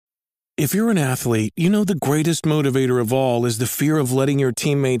If you're an athlete, you know the greatest motivator of all is the fear of letting your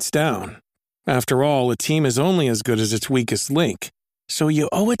teammates down. After all, a team is only as good as its weakest link. So you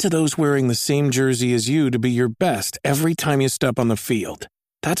owe it to those wearing the same jersey as you to be your best every time you step on the field.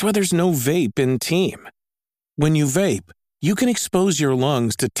 That's why there's no vape in team. When you vape, you can expose your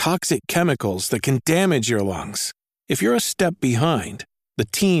lungs to toxic chemicals that can damage your lungs. If you're a step behind, the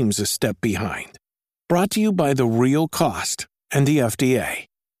team's a step behind. Brought to you by The Real Cost and the FDA.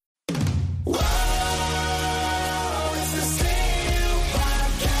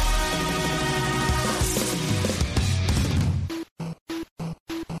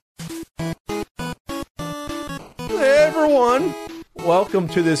 Hey everyone, welcome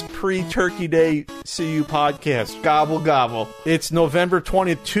to this pre-Turkey Day CU podcast. Gobble, gobble. It's November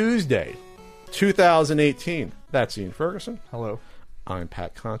 20th, Tuesday, 2018. That's Ian Ferguson. Hello. I'm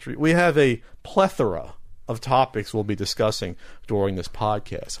Pat Contry. We have a plethora of topics we'll be discussing during this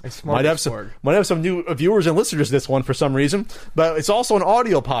podcast. Might have some new viewers and listeners to this one for some reason, but it's also an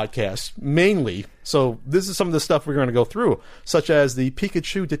audio podcast, mainly. So this is some of the stuff we're going to go through, such as the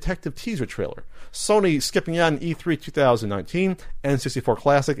Pikachu Detective teaser trailer, Sony skipping out on E3 2019, N64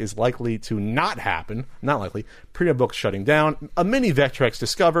 Classic is likely to not happen, not likely, Prima Books shutting down, a mini Vectrex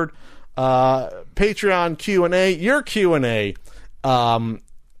discovered, Patreon Q&A, your Q&A,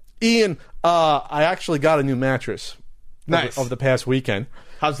 Ian, I actually got a new mattress. Nice. Over the past weekend.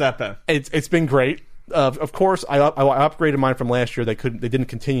 How's that been? It's been great. Of course, I upgraded mine from last year. They didn't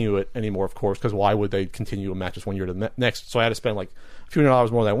continue it anymore, of course, because why would they continue a mattress 1 year to the next? So I had to spend like a few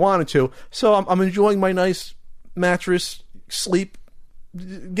 $100 more than I wanted to. So I'm enjoying my nice mattress, sleep,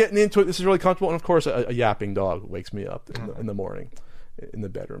 getting into it. This is really comfortable. And of course, a yapping dog wakes me up in the morning in the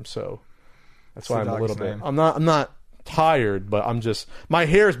bedroom. So that's why I'm a little bit. I'm not tired, but I'm just, my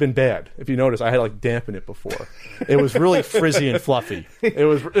hair has been bad. If you notice, I had to like dampen it before. It was really frizzy and fluffy. It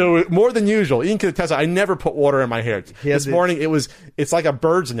was more than usual. Ian can attest, I never put water in my hair. This morning it's like a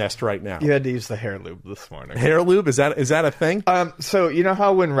bird's nest right now. You had to use the hair lube this morning. Hair lube? Is that a thing? So you know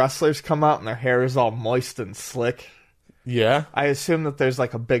how when wrestlers come out and their hair is all moist and slick? Yeah. I assume that there's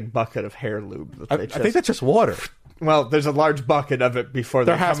like a big bucket of hair lube that I think that's just water. Well, there's a large bucket of it before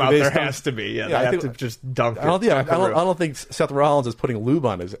they come out. There has to be. Yeah, they have to just dunk it. I don't think Seth Rollins is putting lube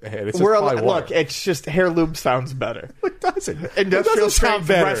on his head. It's just water. Look, it's just hair lube sounds better. It doesn't. Industrial sound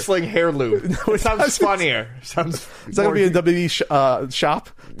better. Wrestling hair lube. No, it sounds funnier. Sounds. Is that going to be in WWEshop.com?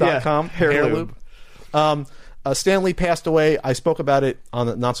 Yeah, hair lube. Stanley passed away. I spoke about it on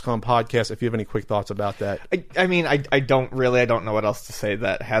the NotsCon podcast. If you have any quick thoughts about that. I mean, I don't know what else to say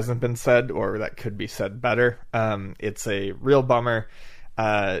that hasn't been said or that could be said better. It's a real bummer.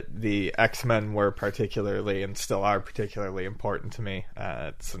 The X-Men were particularly and still are particularly important to me.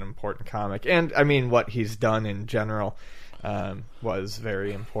 It's an important comic. And, I mean, what he's done in general was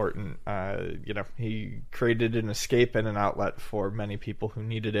very important. He created an escape and an outlet for many people who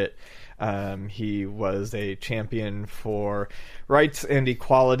needed it. He was a champion for rights and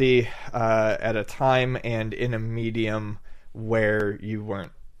equality at a time and in a medium where you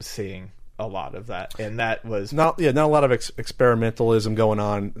weren't seeing a lot of that, and that was not a lot of experimentalism going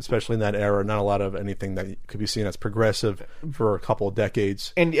on, especially in that era. Not a lot of anything that could be seen as progressive for a couple of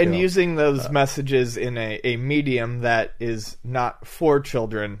decades, and using those messages in a medium that is not for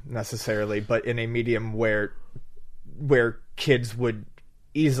children necessarily, but in a medium where kids would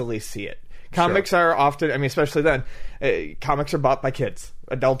easily see it. Comics are often, I mean, especially then, comics are bought by kids.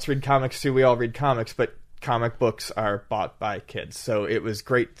 Adults read comics too. We all read comics, but comic books are bought by kids. So it was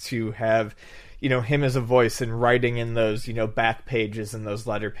great to have, him as a voice and writing in those, back pages and those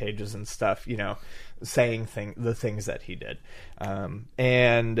letter pages and stuff, saying the things that he did.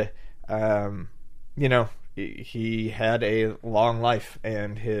 He had a long life,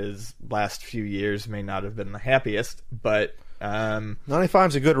 and his last few years may not have been the happiest, but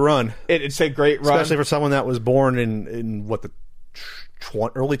 95 is a good run. It's a great run, especially for someone that was born in what, the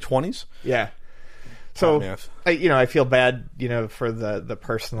early 20s. Yeah. So I feel bad, for the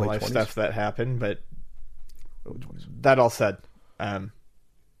personal life 20s. Stuff that happened, but that all said,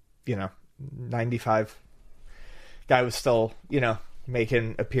 95 guy was still,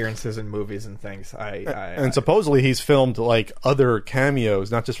 making appearances in movies and things. And supposedly he's filmed like other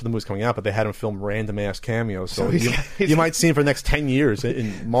cameos, not just for the movies coming out, but they had him film random ass cameos. So you might see him for the next 10 years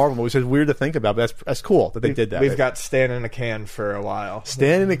in Marvel movies. It's weird to think about, but that's cool that they did that. We've got Stan in a can for a while.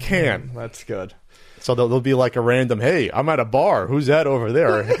 Stan in a can. That's good. So there'll be like a random, hey, I'm at a bar. Who's that over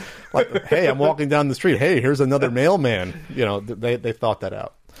there? Like, hey, I'm walking down the street. Hey, here's another mailman. They thought that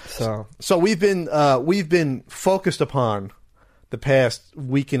out. So we've been focused upon the past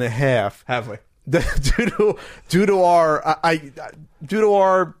week and a half. Have we? due to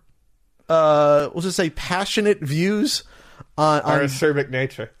our we'll just say passionate views on acerbic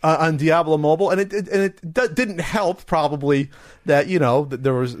nature on Diablo Mobile, and it didn't help probably that that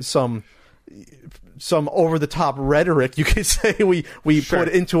there was some over the top rhetoric, you could say, we put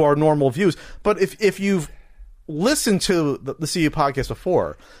into our normal views. But if you've listened to the CU podcast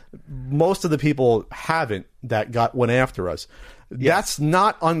before, most of the people haven't that went after us. Yes. That's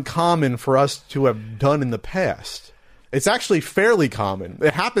not uncommon for us to have done in the past. It's actually fairly common.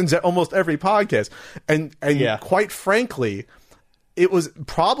 It happens at almost every podcast. And quite frankly, it was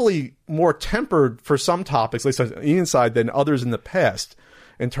probably more tempered for some topics, at least on Ian's side, than others in the past,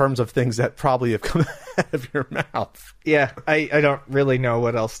 in terms of things that probably have come out of your mouth. Yeah, I don't really know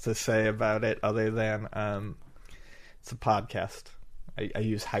what else to say about it other than it's a podcast. I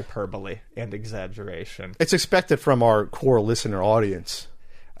use hyperbole and exaggeration. It's expected from our core listener audience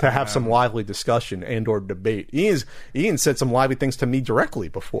to have some lively discussion and or debate. Ian said some lively things to me directly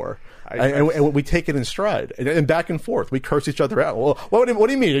before, and we take it in stride and back and forth. We curse each other out. Well, what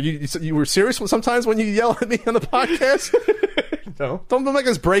do you mean? You were serious sometimes when you yell at me on the podcast? No. Don't make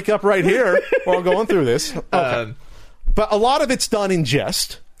us break up right here while I'm going through this. Okay. But a lot of it's done in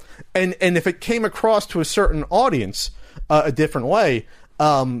jest, and if it came across to a certain audience a different way,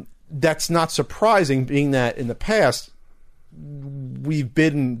 that's not surprising, being that in the past we've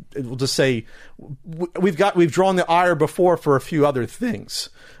been, we'll just say, we've drawn the ire before for a few other things.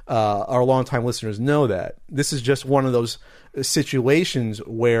 Our longtime listeners know that. This is just one of those situations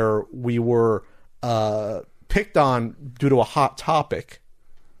where we were picked on due to a hot topic,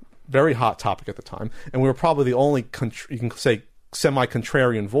 very hot topic at the time, and we were probably the only, you can say,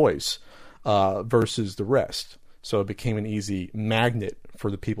 semi-contrarian voice versus the rest. So it became an easy magnet for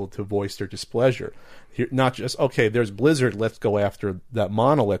the people to voice their displeasure. Here, not just, okay, there's Blizzard, let's go after that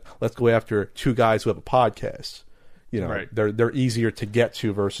monolith. Let's go after two guys who have a podcast. Right. They're easier to get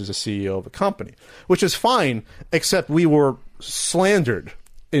to versus a CEO of a company, which is fine, except we were slandered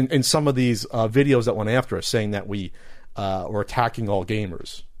in some of these videos that went after us, saying that we were attacking all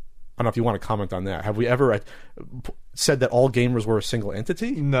gamers. I don't know if you want to comment on that. Have we ever said that all gamers were a single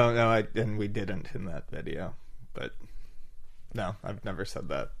entity? No, and we didn't in that video. But no, I've never said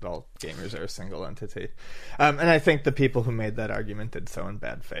that all gamers are a single entity. And I think the people who made that argument did so in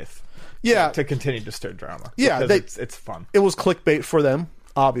bad faith. Yeah. To continue to stir drama. Yeah. It's fun. It was clickbait for them,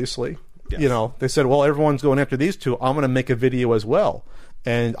 obviously. Yes. They said, well, everyone's going after these two. I'm going to make a video as well.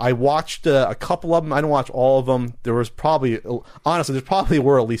 And I watched a couple of them. I didn't watch all of them. There was probably, honestly, there probably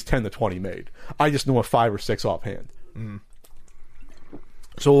were at least 10 to 20 made. I just knew of 5 or 6 offhand. Mm.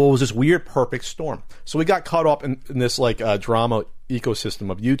 So it was this weird perfect storm. So we got caught up in this drama ecosystem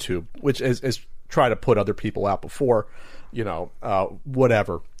of YouTube, which is try to put other people out before,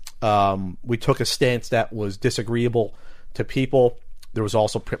 whatever. We took a stance that was disagreeable to people. There was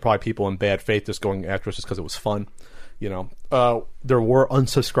also probably people in bad faith just going after us just because it was fun. There were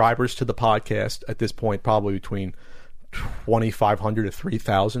unsubscribers to the podcast at this point, probably between 2,500 to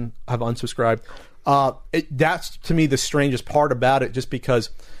 3,000 have unsubscribed. That's to me the strangest part about it, just because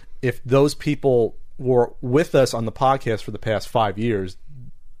if those people were with us on the podcast for the past 5 years,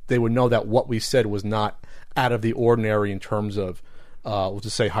 they would know that what we said was not out of the ordinary in terms of, we'll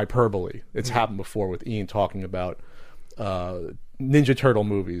just say, hyperbole. It's happened before with Ian talking about Ninja Turtle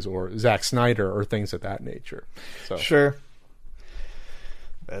movies or Zack Snyder or things of that nature. So. Sure.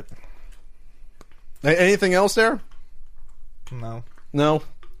 Anything else there? No.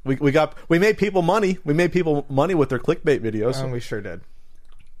 We made people money. We made people money with their clickbait videos. We sure did.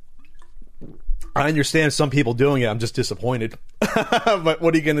 I understand some people doing it. I'm just disappointed. But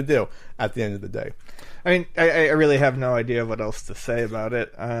what are you going to do at the end of the day? I mean, I really have no idea what else to say about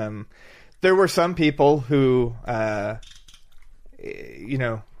it. There were some people who,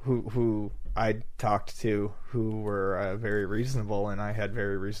 who I talked to who were very reasonable, and I had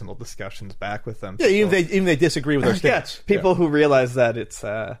very reasonable discussions back with them. Yeah, even they disagree with our stance. People who realize that it's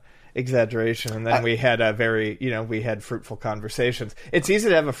exaggeration, and then we had we had fruitful conversations. It's easy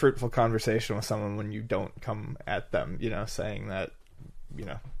to have a fruitful conversation with someone when you don't come at them, saying that,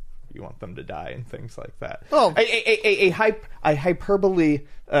 you want them to die and things like that. Oh,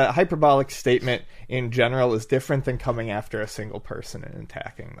 a hyperbolic statement in general is different than coming after a single person and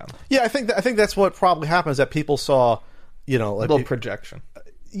attacking them. Yeah, I think that's what probably happens. That people saw, a little projection.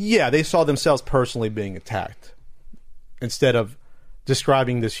 Yeah, they saw themselves personally being attacked instead of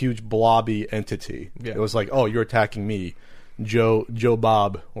describing this huge blobby entity. Yeah. It was like, oh, you're attacking me, Joe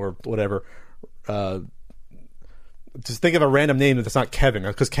Bob or whatever. Just think of a random name that's not Kevin,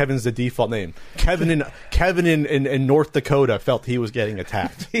 because Kevin's the default name. Kevin in North Dakota felt he was getting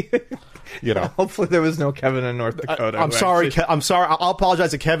attacked. You know. Hopefully there was no Kevin in North Dakota. I'm sorry. I'm sorry. I'll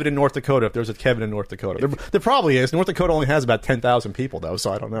apologize to Kevin in North Dakota if there's a Kevin in North Dakota. There probably is. North Dakota only has about 10,000 people, though,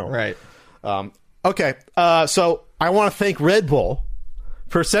 so I don't know. Right. Okay. So I want to thank Red Bull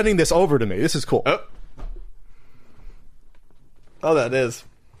for sending this over to me. This is cool. Oh, that is.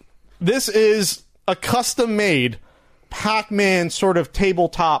 This is a custom-made Pac-Man sort of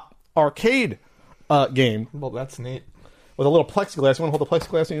tabletop arcade game. Well, that's neat. With a little plexiglass. You want to hold the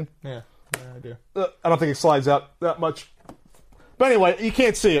plexiglass in? Yeah, I do. I don't think it slides out that much. But anyway, you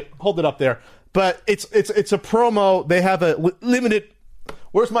can't see it. Hold it up there. But it's a promo. They have a limited...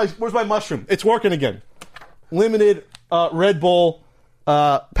 Where's my mushroom? It's working again. Limited Red Bull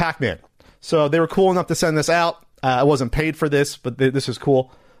Pac-Man. So they were cool enough to send this out. I wasn't paid for this, but this is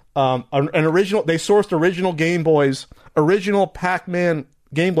cool. An original. They sourced original Game Boys, original Pac-Man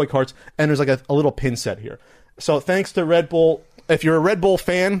Game Boy cards, and there's like a little pin set here. So thanks to Red Bull. If you're a Red Bull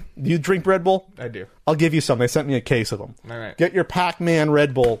fan, do you drink Red Bull? I do. I'll give you some. They sent me a case of them. All right. Get your Pac-Man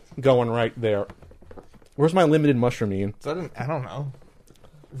Red Bull going right there. Where's my limited mushroom, Ian? Is that I don't know.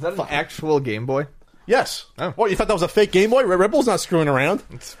 Is that an actual Game Boy? Yes. Oh. What, you thought that was a fake Game Boy? Red Bull's not screwing around.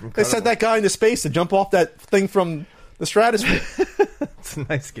 It's They sent that guy into space to jump off that thing from the stratosphere. It's a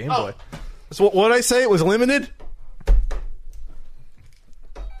nice Game Boy. So what did I say? It was limited?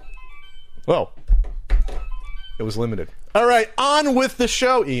 Well, it was limited. All right, on with the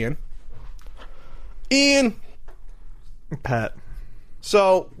show, Ian. Pat.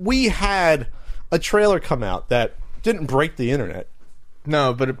 So we had a trailer come out that didn't break the internet.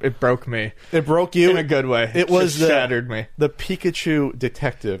 No, but it broke me. It broke you in a good way. It was shattered me. The Pikachu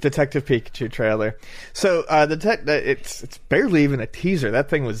Detective Pikachu trailer. So it's barely even a teaser. That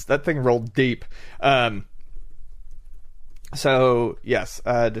thing rolled deep. So yes,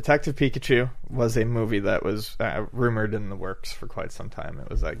 Detective Pikachu was a movie that was rumored in the works for quite some time.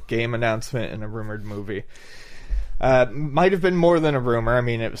 It was a game announcement and a rumored movie. Might have been more than a rumor. I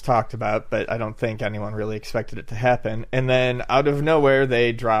mean, it was talked about, but I don't think anyone really expected it to happen. And then, out of nowhere,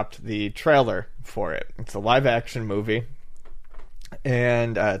 they dropped the trailer for it. It's a live-action movie.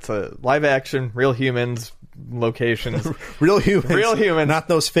 And it's a live-action, real humans, locations. Real humans. Real humans. Not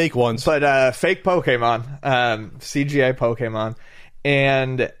those fake ones. But fake Pokemon. CGI Pokemon.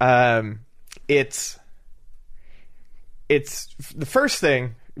 And it's the first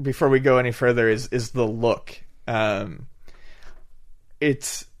thing, before we go any further, is the look.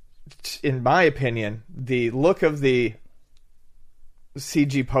 It's, in my opinion, the look of the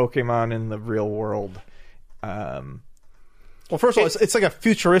CG Pokemon in the real world. Well, first of all, it's like a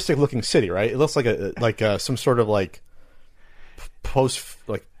futuristic looking city, right? It looks like some sort of like post,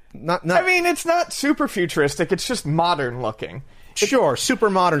 like not. I mean, it's not super futuristic. It's just modern looking. Sure, super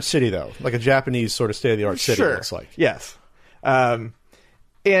modern city though, like a Japanese sort of state of the art city. Sure. It looks like. Yes. It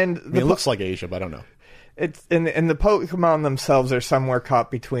looks like Asia, but I don't know. It's and the Pokemon themselves are somewhere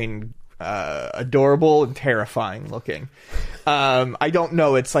caught between adorable and terrifying looking. I don't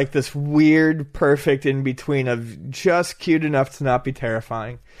know. It's like this weird, perfect in between of just cute enough to not be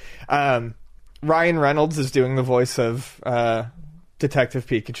terrifying. Ryan Reynolds is doing the voice of Detective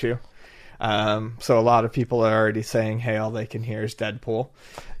Pikachu. So a lot of people are already saying, "Hey, all they can hear is Deadpool."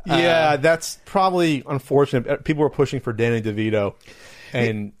 Yeah, that's probably unfortunate. People were pushing for Danny DeVito.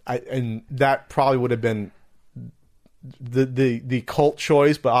 And that probably would have been the cult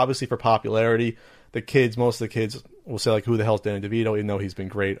choice, but obviously for popularity, most of the kids will say like, "Who the hell's Danny DeVito?" Even though he's been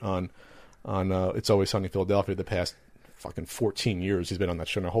great on It's Always Sunny in Philadelphia the past fucking 14 years. He's been on that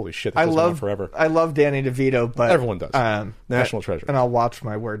show now. Holy shit, that goes on forever. I love Danny DeVito, but everyone does. National treasure. And I'll watch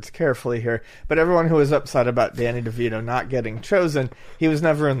my words carefully here. But everyone who was upset about Danny DeVito not getting chosen, he was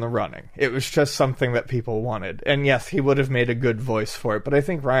never in the running. It was just something that people wanted. And yes, he would have made a good voice for it, but I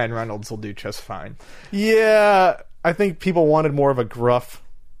think Ryan Reynolds will do just fine. Yeah, I think people wanted more of a gruff,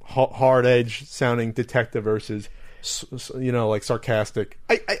 hard-edged sounding detective versus, like sarcastic.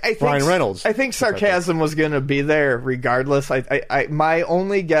 I think Ryan Reynolds. I think sarcasm was going to be there regardless. My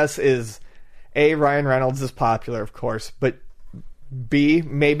only guess is A, Ryan Reynolds is popular, of course, but B,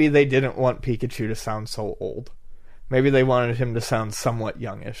 maybe they didn't want Pikachu to sound so old. Maybe they wanted him to sound somewhat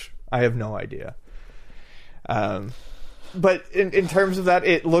youngish. I have no idea. But in terms of that,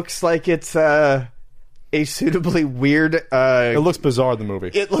 it looks like it's a suitably weird. It looks bizarre. The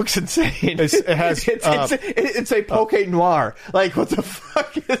movie. It looks insane. It's a Poke Noir. Like, what the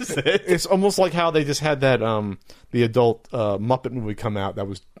fuck is it? It's almost like how they just had that the adult Muppet movie come out that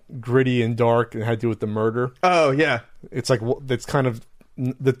was gritty and dark and had to do with the murder. Oh yeah. It's like it's kind of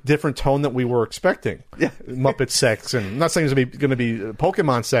the different tone that we were expecting. Yeah. Muppet sex, and I'm not saying it's going to be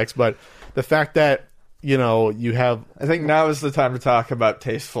Pokemon sex, but the fact that you have. I think now is the time to talk about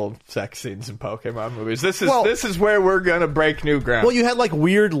tasteful sex scenes in Pokemon movies. This is where we're gonna break new ground. Well, you had like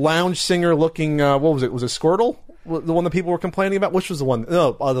weird lounge singer looking. What was it? Was it Squirtle? The one that people were complaining about? Which was the one?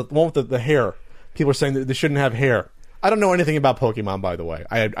 No, the one with the hair. People were saying that they shouldn't have hair. I don't know anything about Pokemon, by the way.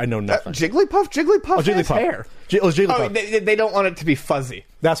 I know nothing. Jigglypuff has hair. It was Jigglypuff. Oh, they don't want it to be fuzzy.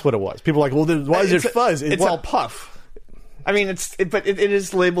 That's what it was. People were like, well, why is it fuzz? It's a puff. I mean, it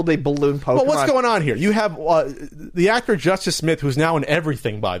is labeled a balloon Pokemon. Well, what's going on here? You have the actor Justice Smith, who's now in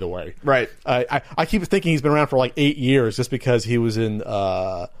everything, by the way. Right. I keep thinking he's been around for like 8 years just because he was in,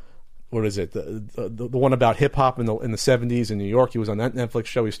 what is it? The one about hip hop in the 70s in New York. He was on that Netflix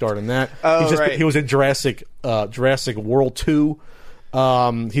show. He starred in that. Oh, right. He was in Jurassic World 2.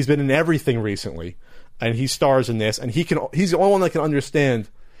 He's been in everything recently, and he stars in this. And he's the only one that can understand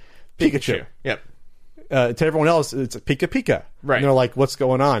Pikachu. Yep. To everyone else, it's Pika Pika. Right. And they're like, what's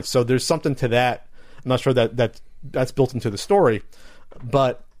going on? So there's something to that. I'm not sure that's built into the story.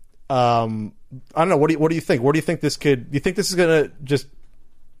 But I don't know. What do you think? Where do you think this could... Do you think this is going to just...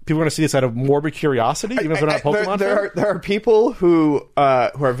 People are going to see this out of morbid curiosity, even if they're not Pokemon fans? There are people who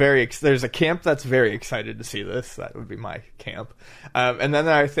are very... There's a camp that's very excited to see this. That would be my camp. And then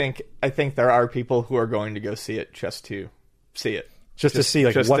I think there are people who are going to go see it just to see it. Just to see,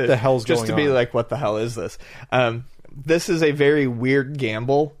 like, what the hell's going on. Just to be like, what the hell is this? This is a very weird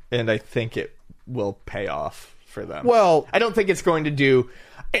gamble, and I think it will pay off for them. Well... I don't think it's going to do...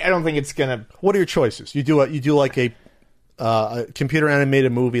 I don't think it's going to... What are your choices? You do like a computer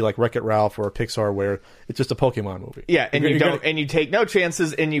animated movie like Wreck-It Ralph or Pixar where it's just a Pokemon movie. Yeah, and and you take no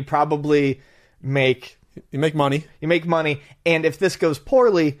chances, and you probably make... You make money. And if this goes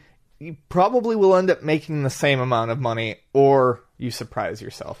poorly, you probably will end up making the same amount of money, or you surprise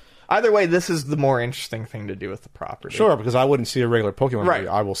yourself. Either way, this is the more interesting thing to do with the property. Sure, because I wouldn't see a regular Pokemon movie.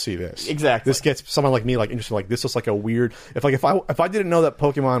 I will see this. Exactly. This gets someone like me like interested. Like, this is like a weird... If I didn't know that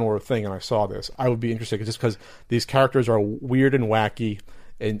Pokemon were a thing and I saw this, I would be interested just because these characters are weird and wacky,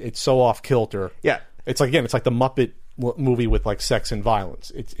 and it's so off kilter. Yeah. It's like the Muppet movie with like sex and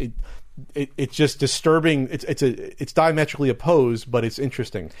violence. It's just disturbing. It's diametrically opposed, but it's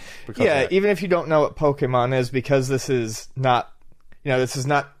interesting. Yeah, even if you don't know what Pokemon is, because this is not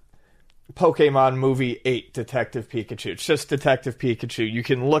Pokemon Movie 8 Detective Pikachu. It's just Detective Pikachu. You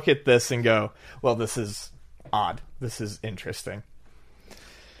can look at this and go, well, this is odd. This is interesting.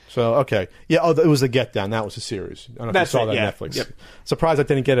 So, okay. Yeah, it was The Get Down. That was a series. I don't know if you saw that on Netflix. Yep. Surprised I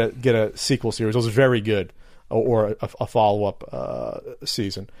didn't get a sequel series. It was very good. Or a follow-up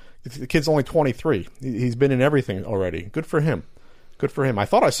season. The kid's only 23. He's been in everything already. Good for him. I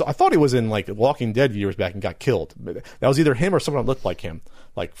thought he was in like Walking Dead years back and got killed. That was either him or someone that looked like him,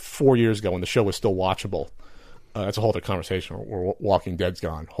 like 4 years ago when the show was still watchable. That's a whole other conversation. Where Walking Dead's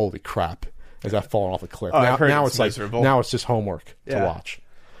gone. Holy crap! Is that falling off a cliff? Now it's miserable. Now it's just homework to watch.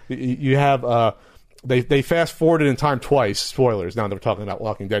 You have they fast forwarded in time twice. Spoilers. Now that we're talking about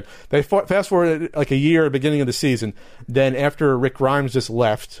Walking Dead, they fast forwarded like a year at the beginning of the season. Then after Rick Grimes just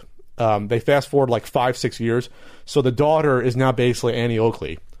left. They fast forward like 5-6 years. So the daughter is now basically Annie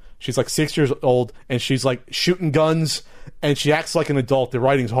Oakley. She's like 6 years old, and she's like shooting guns, and she acts like an adult. The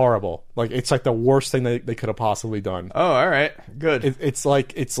writing's horrible. Like, it's like the worst thing they could have possibly done. Oh, all right, good. It's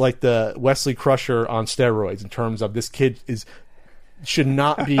like the Wesley Crusher on steroids in terms of this kid should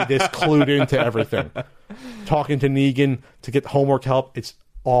not be this clued into everything. Talking to Negan to get homework help, it's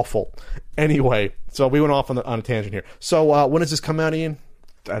awful. Anyway, so we went off on a tangent here. So when does this come out, Ian?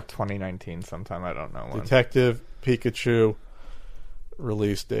 2019 sometime. I don't know when. Detective Pikachu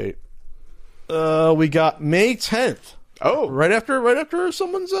release date. We got May 10th. Oh, right after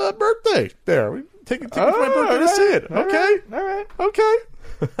someone's birthday. There, we take it for my birthday to see it. Okay,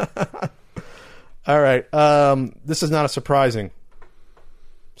 all right. This is not a surprising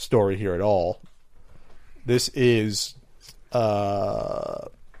story here at all. This is Sony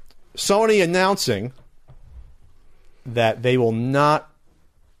announcing that they will not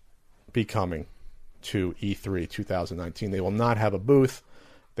be coming to E3 2019. They will not have a booth.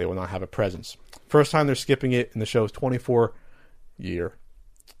 They will not have a presence. First time they're skipping it in the show's 24-year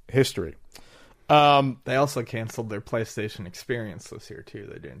history. They also canceled their PlayStation Experience this year, too.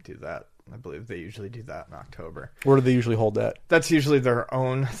 They didn't do that. I believe they usually do that in October. Where do they usually hold that? That's usually their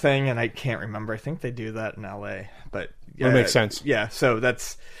own thing, and I can't remember. I think they do that in LA. But yeah, that makes sense. Yeah, so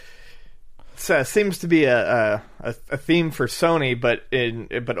that's... seems to be a theme for Sony,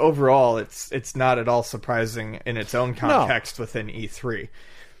 but overall, it's not at all surprising in its own context within E3.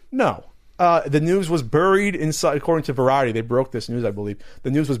 No, The news was buried inside, according to Variety. They broke this news, I believe.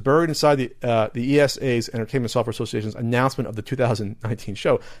 The news was buried inside the ESA's, Entertainment Software Association's, announcement of the 2019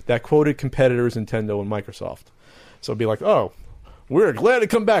 show that quoted competitors Nintendo and Microsoft. So it'd be like, oh, we're glad to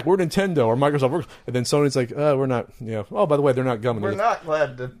come back. We're Nintendo or Microsoft. And then Sony's like, we're not, oh, by the way, they're not coming. We're not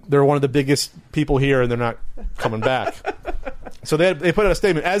glad to. They're one of the biggest people here, and they're not coming back. So they put out a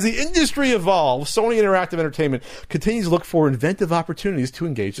statement. As the industry evolves, Sony Interactive Entertainment continues to look for inventive opportunities to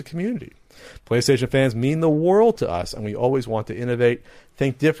engage the community. PlayStation fans mean the world to us, and we always want to innovate,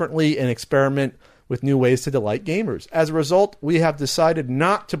 think differently, and experiment with new ways to delight gamers. As a result, we have decided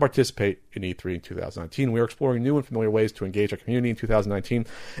not to participate in E3 in 2019. We are exploring new and familiar ways to engage our community in 2019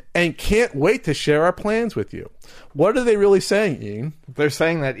 and can't wait to share our plans with you. What are they really saying, Ian? They're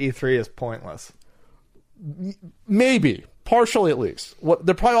saying that E3 is pointless. Maybe. Partially, at least. What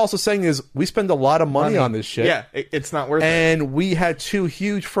they're probably also saying is, we spend a lot of money on this shit. Yeah, it's not worth it. And we had 2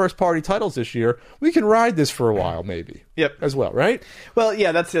 huge first-party titles this year. We can ride this for a while, maybe. Yep. As well, right? Well,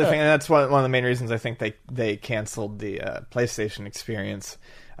 yeah, that's the other thing. And that's one of the main reasons I think they canceled the PlayStation experience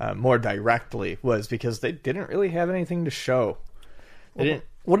more directly, was because they didn't really have anything to show. They didn't.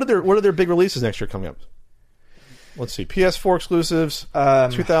 What are their big releases next year coming up? Let's see. PS4 exclusives,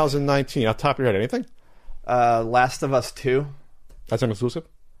 2019. Off the top of your head, anything? Last of Us 2. That's an exclusive?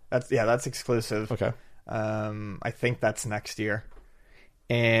 That's exclusive. Okay. I think that's next year.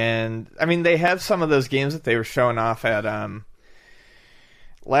 And, I mean, they have some of those games that they were showing off at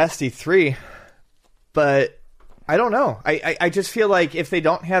last E3, but I don't know. I just feel like if they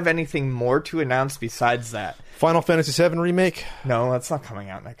don't have anything more to announce besides that. Final Fantasy VII Remake? No, that's not coming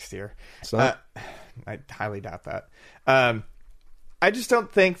out next year. It's not? I highly doubt that. I just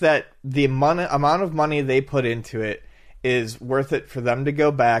don't think that the amount of money they put into it is worth it for them to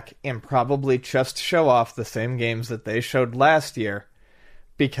go back and probably just show off the same games that they showed last year,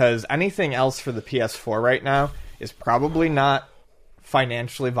 because anything else for the PS4 right now is probably not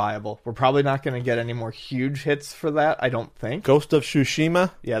financially viable. We're probably not going to get any more huge hits for that, I don't think. Ghost of Tsushima?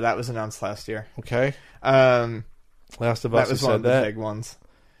 Yeah, that was announced last year. Okay. Last of Us, that was one of the big ones.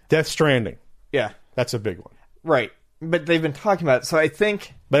 Death Stranding. Yeah. That's a big one. Right. But they've been talking about it, so I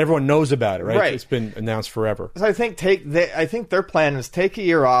think... But everyone knows about it, right? Right. It's been announced forever. So I think their plan is take a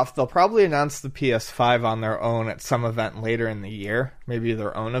year off. They'll probably announce the PS5 on their own at some event later in the year, maybe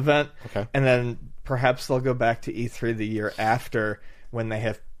their own event. Okay. And then perhaps they'll go back to E3 the year after, when they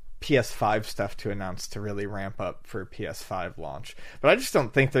have PS5 stuff to announce to really ramp up for PS5 launch. But I just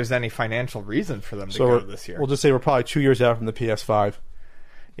don't think there's any financial reason for them to go this year. We'll just say we're probably 2 years out from the PS5,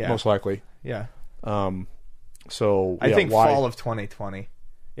 most likely. Yeah. So I think fall of 2020.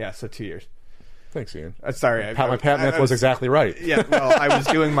 Yeah, so 2 years. Thanks, Ian. Sorry. My pat math was exactly right. Yeah, well, I was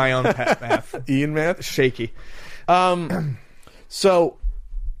doing my own pat math. Ian math? Shaky. So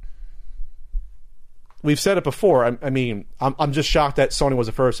we've said it before. I mean, I'm just shocked that Sony was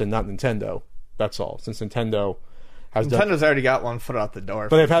the first and not Nintendo. That's all. Since Nintendo's already got one foot out the door.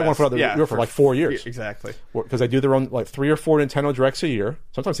 But they've had one foot out the door for like 4 years. Exactly. Because they do their own, like 3 or 4 Nintendo Directs a year.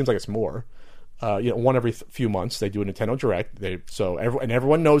 Sometimes it seems like it's more. One every few months they do a Nintendo Direct.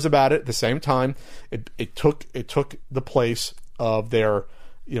 Everyone knows about it. At the same time, it took the place of their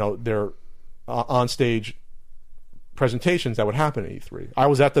onstage presentations that would happen at E3. I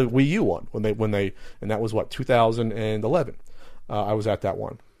was at the Wii U one when they and that was 2011. I was at that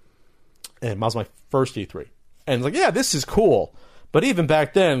one, and that was my first E3. And like, yeah, this is cool. But even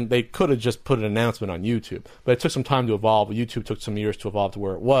back then, they could have just put an announcement on YouTube. But it took some time to evolve. YouTube took some years to evolve to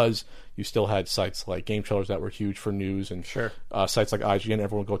where it was. You still had sites like Game Trailers that were huge for news, and sites like IGN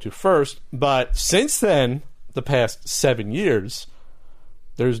everyone would go to first. But since then, the past 7 years,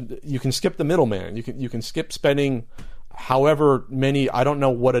 you can skip the middleman. You can skip spending however many. I don't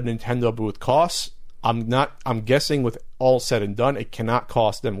know what a Nintendo booth costs. I'm guessing with all said and done, it cannot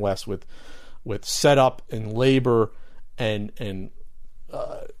cost them less with setup and labor and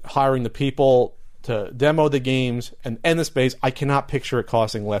hiring the people to demo the games and the space. I cannot picture it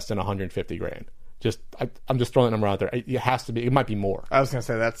costing less than $150,000. I'm just throwing that number out there. It has to be. It might be more. I was going to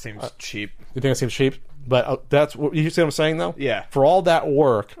say that seems cheap. You think it seems cheap? But that's what you see what I'm saying, though. Yeah. For all that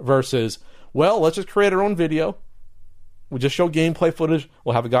work versus, let's just create our own video. We just show gameplay footage.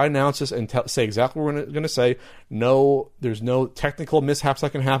 We'll have a guy announce this and say exactly what we're going to say. No, there's no technical mishaps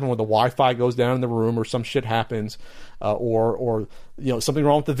that can happen when the Wi-Fi goes down in the room or some shit happens, or something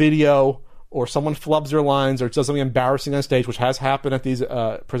wrong with the video, or someone flubs their lines or does something embarrassing on stage, which has happened at these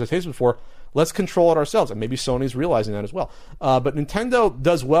presentations before. Let's control it ourselves, and maybe Sony's realizing that as well. But Nintendo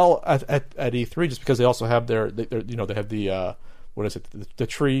does well at E3 just because they also have they have the what is it? The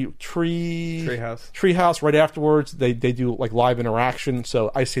Treehouse. Right afterwards, they do like live interaction.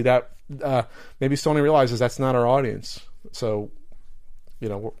 So I see that. Maybe Sony realizes that's not our audience. So,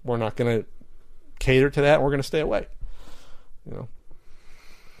 we're not going to cater to that. We're going to stay away.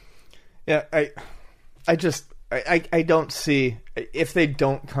 Yeah, I don't see, if they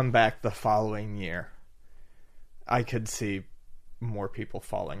don't come back the following year, I could see more people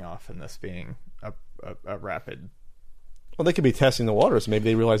falling off and this being a rapid. Well, they could be testing the waters. Maybe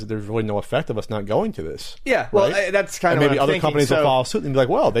they realize that there's really no effect of us not going to this. Yeah, well, right? That's kind and of maybe what I'm other thinking. companies will follow suit and be like,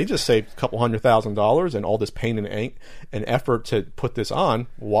 well, they just saved a couple $100,000 and all this pain and effort to put this on.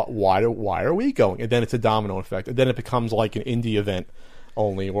 Why are we going? And then it's a domino effect. And then it becomes like an indie event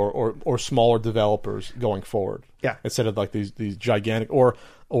only, or smaller developers going forward. Yeah, instead of like these gigantic or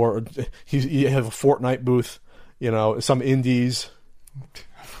you have a Fortnite booth, some indies.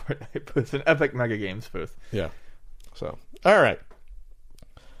 Fortnite booth, an Epic Mega Games booth. Yeah. So, all right.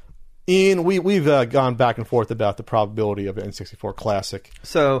 Ian, we've gone back and forth about the probability of N64 Classic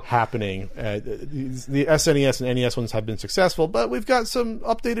happening. The SNES and NES ones have been successful, but we've got some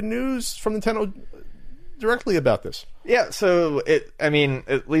updated news from Nintendo directly about this. Yeah, so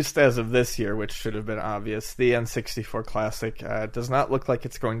at least as of this year, which should have been obvious, the N64 Classic does not look like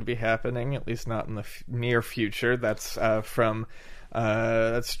it's going to be happening, at least not in the near future. That's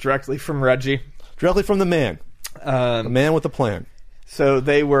directly from Reggie. Directly from the man. The man with the plan. So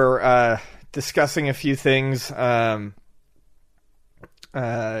they were discussing a few things in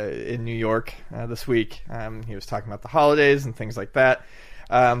New York this week. He was talking about the holidays and things like that.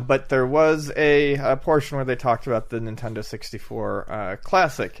 But there was a portion where they talked about the Nintendo 64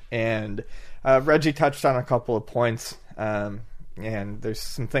 Classic. And Reggie touched on a couple of points. And there's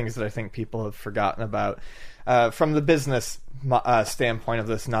some things that I think people have forgotten about. From the business standpoint of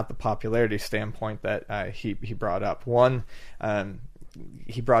this, not the popularity standpoint that he brought up. One,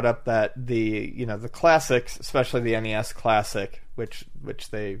 he brought up that the classics, especially the NES Classic, which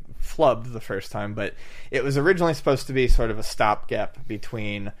they flubbed the first time, but it was originally supposed to be sort of a stopgap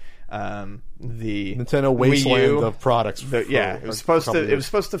between the Nintendo wasteland of products. It was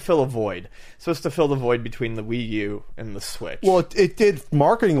supposed to fill a void. Supposed to fill the void between the Wii U and the Switch. Well, it did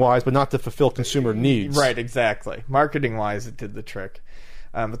marketing wise, but not to fulfill consumer needs. Right, exactly. Marketing wise, it did the trick.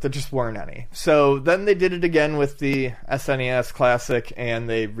 But there just weren't any. So then they did it again with the SNES Classic, and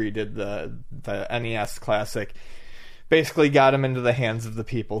they redid the NES Classic. Basically got them into the hands of the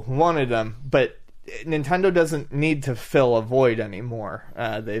people who wanted them. But Nintendo doesn't need to fill a void anymore.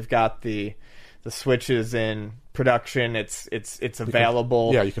 They've got the Switches in production. It's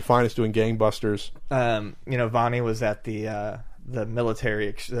available. You can find us doing gangbusters. Vani was at the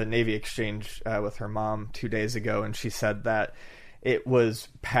Navy exchange with her mom 2 days ago, and she said that it was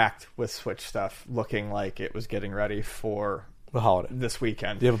packed with Switch stuff, looking like it was getting ready for the holiday this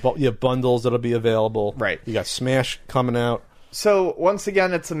weekend. You have bundles that'll be available. Right. You got Smash coming out. So once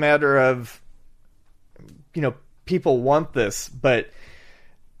again, it's a matter of, people want this, but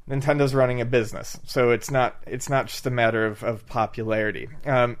Nintendo's running a business, so it's not just a matter of popularity.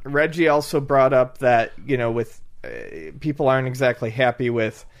 Reggie also brought up that with people aren't exactly happy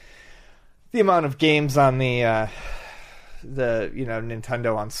with the amount of games on the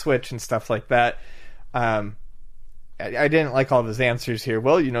Nintendo on Switch and stuff like that. I didn't like all of his answers here.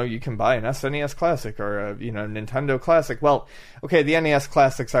 Well, you can buy an SNES Classic or a Nintendo Classic. Well, okay, the NES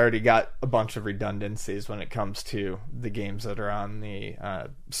Classic's already got a bunch of redundancies when it comes to the games that are on the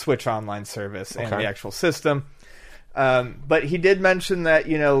Switch Online service and the actual system. But he did mention that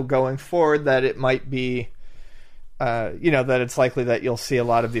going forward that it might be that it's likely that you'll see a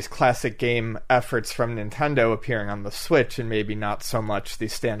lot of these classic game efforts from Nintendo appearing on the Switch and maybe not so much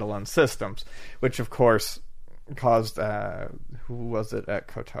these standalone systems, which of course caused who was it at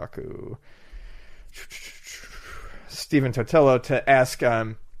Kotaku, Stephen Totillo, to ask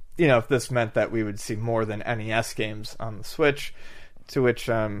if this meant that we would see more than NES games on the Switch, to which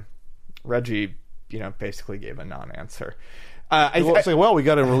Reggie basically gave a non-answer. We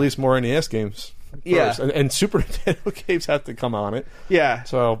got to release more NES games first. Yeah, and Super Nintendo games have to come on it. Yeah,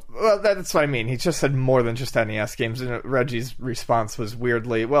 so that's what I mean. He just said more than just NES games, and Reggie's response was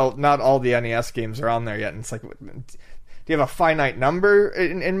weirdly, "Well, not all the NES games are on there yet." And it's like, do you have a finite number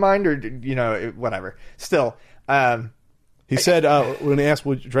in mind, or whatever? Still, he said when asked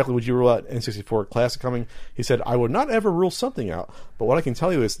would you rule out N64 Classic coming, he said, "I would not ever rule something out, but what I can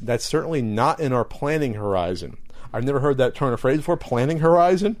tell you is that's certainly not in our planning horizon." I've never heard that turn of phrase before. Planning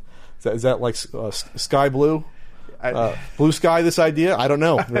horizon. Is that like sky blue? Blue sky, this idea? I don't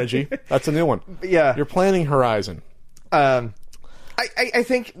know, Reggie. That's a new one. Yeah. Your planning horizon. I I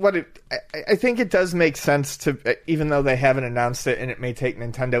think I think it does make sense to, even though they haven't announced it, and it may take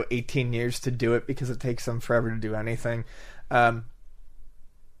Nintendo 18 years to do it because it takes them forever to do anything.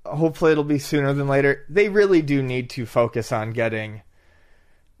 Hopefully it'll be sooner than later. They really do need to focus on getting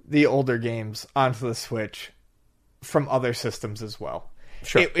the older games onto the Switch from other systems as well.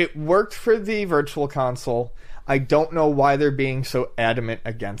 Sure. It worked for the Virtual Console. I don't know why they're being so adamant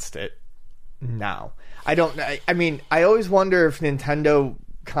against it now. I mean, I always wonder if Nintendo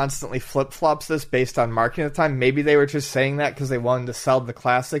constantly flip-flops this based on marketing at the time. Maybe they were just saying that because they wanted to sell the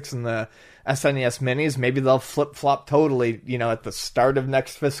classics and the SNES minis. Maybe they'll flip-flop totally, at the start of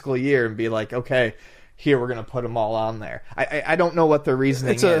next fiscal year and be like, okay, here, we're going to put them all on there. I don't know what the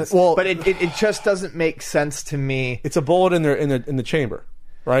reasoning is, but it just doesn't make sense to me. It's a bullet in the chamber,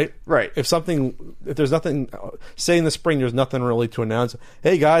 right? Right. If there's nothing, say in the spring, there's nothing really to announce.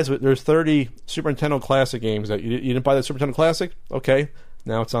 Hey guys, there's 30 Super Nintendo Classic games that you didn't buy the Super Nintendo Classic. Okay,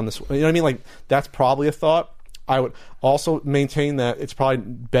 now it's on this. You know what I mean? Like, that's probably a thought. I would also maintain that it's probably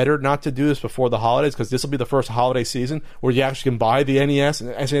better not to do this before the holidays, because this will be the first holiday season where you actually can buy the NES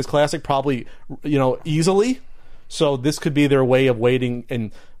and SNES Classic probably, easily. So this could be their way of waiting,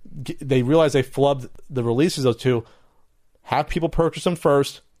 and they realize they flubbed the releases of two. Have people purchase them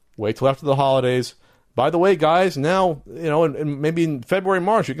first, wait till after the holidays. By the way, guys, now, maybe in February,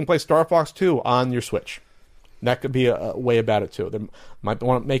 March, you can play Star Fox 2 on your Switch. That could be a way about it, too. They might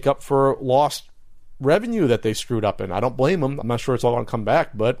want to make up for lost revenue that they screwed up in. I don't blame them. I'm not sure it's all going to come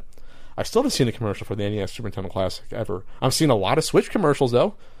back, but I still haven't seen a commercial for the NES Super Nintendo Classic ever. I've seen a lot of Switch commercials,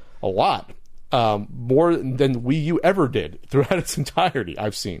 though. A lot. More than Wii U ever did throughout its entirety,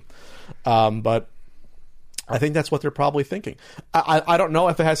 I've seen. But I think that's what they're probably thinking. I don't know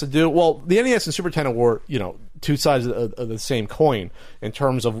if it has to do... Well, the NES and Super Nintendo were, two sides of the same coin in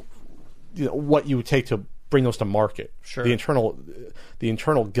terms of what you would take to bring those to market. Sure. The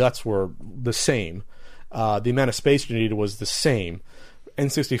internal guts were the same. The amount of space you needed was the same.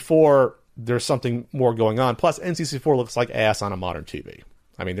 N64, there's something more going on. Plus, N64 looks like ass on a modern TV.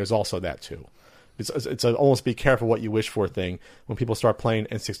 I mean, there's also that too. It's a almost be careful what you wish for thing when people start playing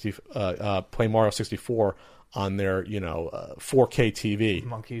playing Mario 64 on their 4K TV.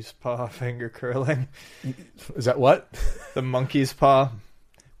 Monkey's paw finger curling. Is that what? The monkey's paw.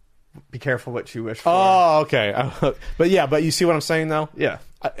 Be careful what you wish for. Oh, okay. But you see what I'm saying, though? Yeah.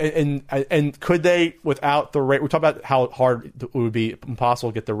 And could they, without the rare... We talk about how hard it would be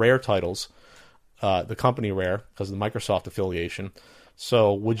impossible to get the Rare titles, the company Rare, because of the Microsoft affiliation.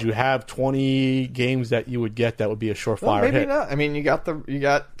 So would you have 20 games that you would get that would be a surefire hit? Maybe not. I mean, you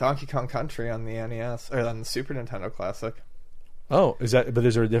got Donkey Kong Country on the NES, or on the Super Nintendo Classic. Oh, is there a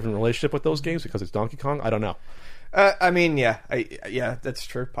different relationship with those games because it's Donkey Kong? I don't know. I mean, yeah, that's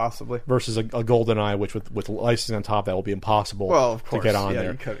true, possibly. Versus a GoldenEye, which with licensing on top, that will be impossible to get on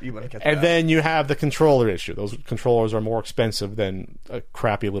there. You wouldn't get and that. then you have the controller issue. Those controllers are more expensive than a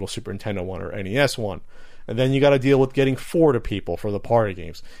crappy little Super Nintendo one or NES one. And then you got to deal with getting 4 to people for the party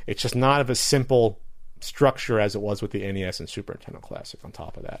games. It's just not of a simple structure as it was with the NES and Super Nintendo Classic on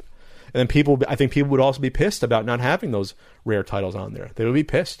top of that. And then I think people would also be pissed about not having those Rare titles on there. They would be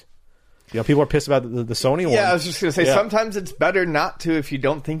pissed. People are pissed about the Sony one. Yeah, I was just going to say, sometimes it's better not to if you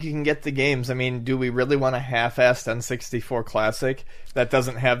don't think you can get the games. I mean, do we really want a half-assed N64 Classic that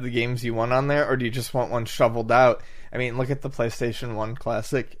doesn't have the games you want on there, or do you just want one shoveled out? I mean, look at the PlayStation 1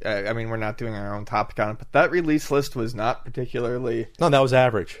 Classic. I mean, we're not doing our own topic on it, but that release list was not particularly... No, that was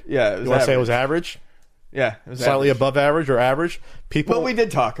average. Yeah, it was You want to say it was average? Yeah, it was slightly average. above average or average. But we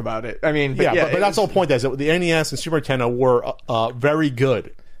did talk about it. I mean, but that's the whole point. Is that the NES and Super Nintendo were very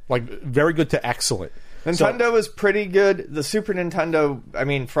good. Like, very good to excellent. Nintendo was pretty good. The Super Nintendo, I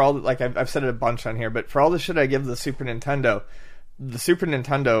mean, for all... Like, I've said it a bunch on here, but for all the shit I give the Super Nintendo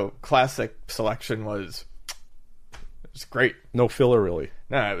Classic selection was great. No filler, really.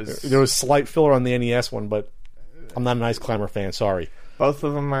 No, it was... There was slight filler on the NES one, but I'm not an Ice Climber fan, sorry. Both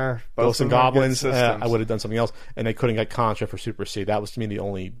of them are... Ghosts and Goblins, I would have done something else. And they couldn't get Contra for Super C. That was, to me, the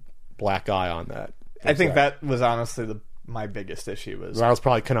only black eye on that. I think that was honestly my biggest issue. That was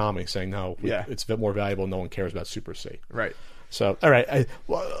probably Konami saying, no, it's a bit more valuable. No one cares about Super C. Right. So, all right.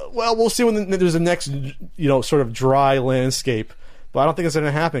 Well, we'll see when there's a next, sort of dry landscape. But I don't think it's going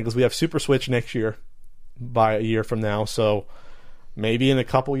to happen because we have Super Switch next year, by a year from now. So maybe in a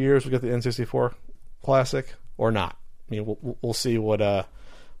couple years we'll get the N64 Classic or not. I mean, we'll see what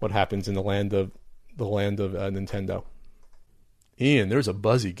happens in the land of Nintendo. Ian, there's a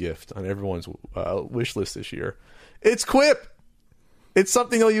Buzzy gift on everyone's wish list this year. It's Quip. It's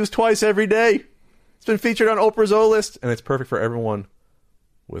something they'll use twice every day. It's been featured on Oprah's O List, and it's perfect for everyone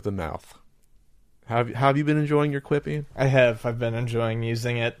with a mouth. Have you been enjoying your Quip, Ian? I have. I've been enjoying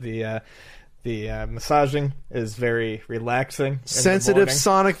using it. The massaging is very relaxing. Sensitive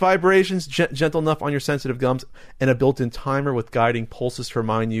sonic vibrations, gentle enough on your sensitive gums, and a built-in timer with guiding pulses to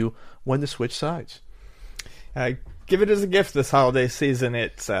remind you when to switch sides. Give it as a gift this holiday season.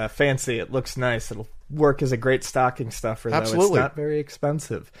 It's fancy. It looks nice. It'll work as a great stocking stuffer, though. Absolutely. It's not very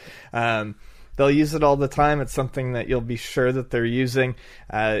expensive. They'll use it all the time. It's something that you'll be sure that they're using.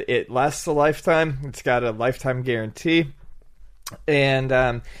 It lasts a lifetime. It's got a lifetime guarantee.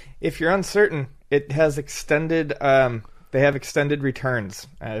 And if you're uncertain, it has extended... they have extended returns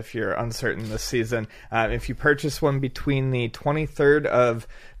if you're uncertain this season. If you purchase one between the 23rd of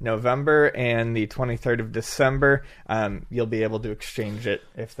November and the 23rd of December, you'll be able to exchange it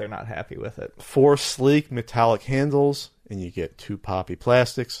if they're not happy with it. 4 sleek metallic handles, and you get 2 poppy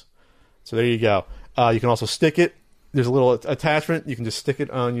plastics. So there you go. You can also stick it. There's a little attachment. You can just stick it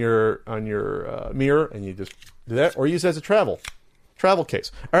on your mirror, and you just do that, or use it as a travel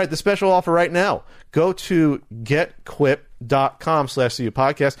case. All right, the special offer right now. Go to getquip.com/CU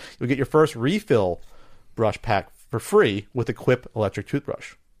podcast. You'll get your first refill brush pack for free with a Quip electric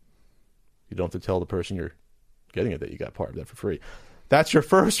toothbrush. You don't have to tell the person you're getting it that you got part of that for free. That's your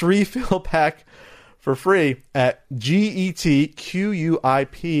first refill pack for free at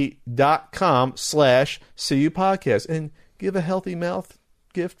getquip.com/CU podcast. And give a healthy mouth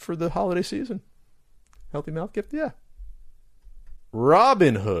gift for the holiday season. Healthy mouth gift? Yeah.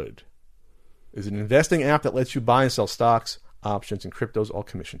 Robinhood is an investing app that lets you buy and sell stocks, options, and cryptos all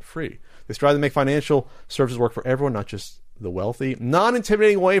commission-free. They strive to make financial services work for everyone, not just the wealthy.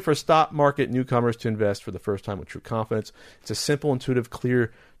 Non-intimidating way for stock market newcomers to invest for the first time with true confidence. It's a simple, intuitive,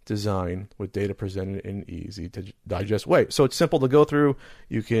 clear design with data presented in an easy to digest way. So it's simple to go through.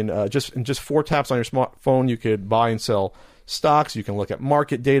 You can in just 4 taps on your smartphone, you could buy and sell stocks. You can look at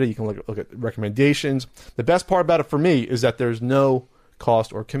market data. You can look at recommendations. The best part about it for me is that there's no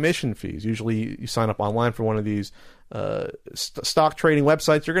cost or commission fees. Usually you sign up online for one of these stock trading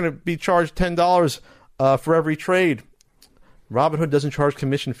websites, you're going to be charged $10 for every trade. Robinhood doesn't charge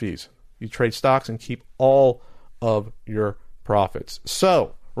commission fees. You trade stocks and keep all of your profits.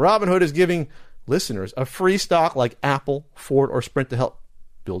 So Robinhood is giving listeners a free stock like Apple, Ford, or Sprint to help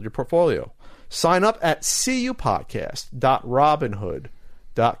build your portfolio. Sign up at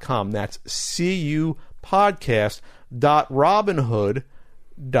cupodcast.robinhood.com. That's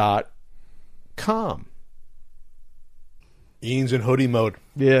cupodcast.robinhood.com. Ian's in hoodie mode.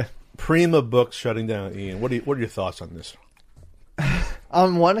 Yeah. Prima Books shutting down. Ian, what are your thoughts on this?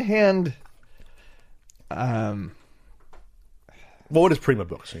 On one hand, what is Prima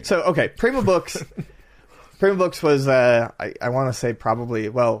Books? Ian? So, okay, Prima Books... Prima Books was, I want to say probably,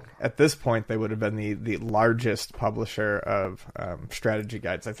 well, at this point, they would have been the largest publisher of strategy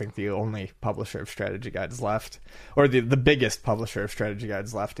guides. I think the only publisher of strategy guides left, or the biggest publisher of strategy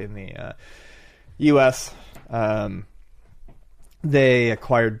guides left in the U.S. They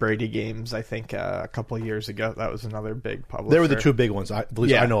acquired Brady Games, I think, a couple of years ago. That was another big publisher. They were the 2 big ones. At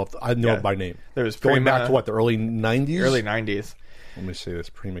least I know it by name. There was going back to what, the early 90s? Early 90s. Let me see this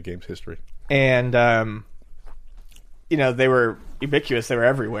Prima Games history. And they were ubiquitous. They were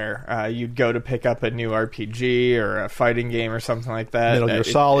everywhere. You'd go to pick up a new RPG or a fighting game or something like that. Metal Gear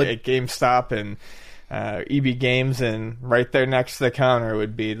Solid. At GameStop and EB Games, and right there next to the counter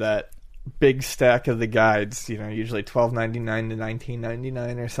would be that big stack of the guides, usually $12.99 to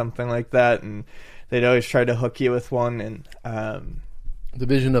 $19.99 or something like that. And they'd always try to hook you with one. And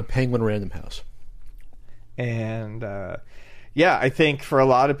division of Penguin Random House. And I think for a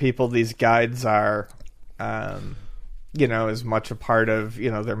lot of people, these guides are... as much a part of,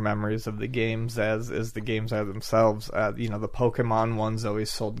 their memories of the games as the games are themselves. The Pokemon ones always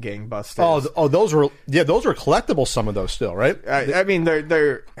sold gangbusters. Oh, those were collectibles, some of those still, right? I mean,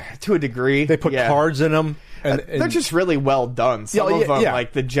 they're to a degree. They put cards in them. And they're just really well done. Some of them,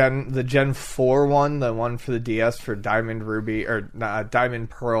 like the Gen 4 one, the one for the DS for Diamond Ruby, or Diamond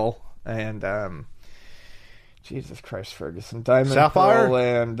Pearl, and... Jesus Christ, Ferguson. Diamond, Sapphire? Pearl,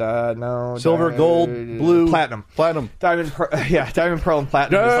 and Silver, gold, blue, platinum. Diamond, Diamond, Pearl, and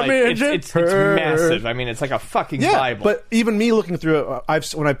Platinum. It's massive. I mean, it's like a fucking Bible. But even me looking through it,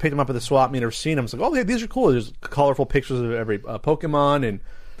 when I picked them up at the swap meet or seen them, I was like, oh, yeah, these are cool. There's colorful pictures of every Pokemon and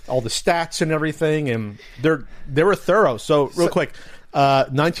all the stats and everything, and they were thorough. So, real quick,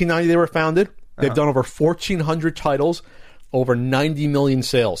 1990 they were founded. They've done over 1,400 titles, over 90 million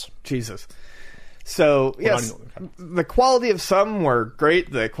sales. Jesus. So, yes, the quality of some were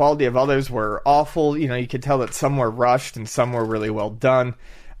great. The quality of others were awful. You could tell that some were rushed and some were really well done.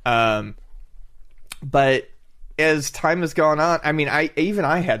 But as time has gone on, I mean,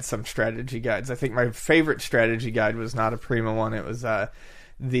 I had some strategy guides. I think my favorite strategy guide was not a Prima one. It was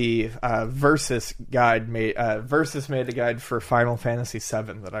the Versus guide made. Versus made a guide for Final Fantasy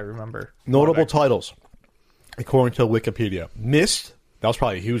VII that I remember. Notable titles, according to Wikipedia. Myst. That was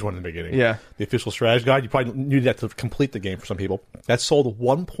probably a huge one in the beginning. Yeah. The official strategy guide. You probably needed that to complete the game for some people. That sold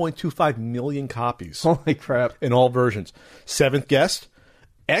 1.25 million copies. Holy crap. In all versions. Seventh Guest,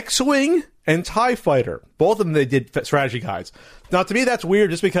 X-Wing, and TIE Fighter. Both of them, they did strategy guides. Now, to me, that's weird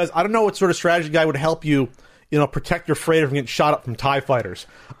just because I don't know what sort of strategy guide would help you, protect your freighter from getting shot up from TIE fighters.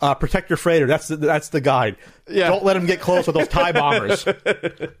 Protect your freighter. That's the guide. Yeah. Don't let them get close with those TIE bombers.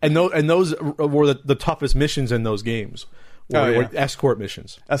 And those were the toughest missions in those games. Were escort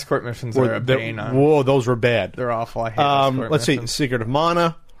missions. Escort missions are a bane. Whoa, those were bad. They're awful. I hate escort let's missions. see. Secret of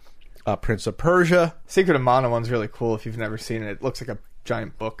Mana, Prince of Persia. Secret of Mana one's really cool if you've never seen it. It looks like a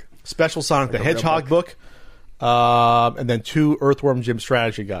giant book. Special Sonic the a real Hedgehog book. And then 2 Earthworm Jim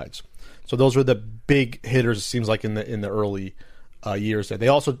strategy guides. So those were the big hitters, it seems like, in the early years there. They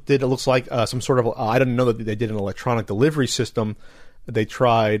also did, it looks like, some sort of, I didn't know that they did an electronic delivery system. They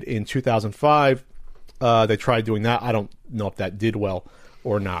tried in 2005. They tried doing that. I don't know if that did well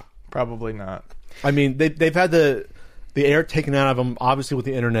or not. Probably not. I mean, they've had the air taken out of them, obviously, with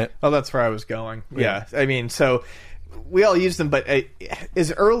the internet. Oh, that's where I was going. Yeah. I mean, so we all used them, but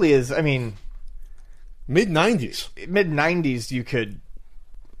as early as, mid-90s. Mid-90s,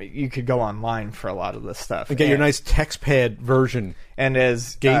 you could go online for a lot of this stuff. And get your nice TextPad version. And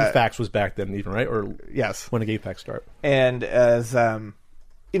as... GameFAQs was back then even, right? Or yes. When did GameFAQs start? And as...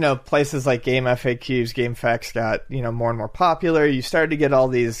 places like Game FAQs, GameFAQs got, more and more popular. You started to get all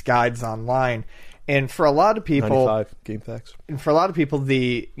these guides online. And for a lot of people... 95 GameFAQs. And for a lot of people,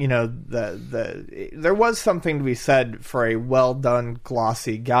 there was something to be said for a well-done,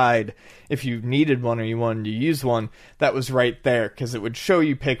 glossy guide. If you needed one or you wanted to use one, that was right there. Because it would show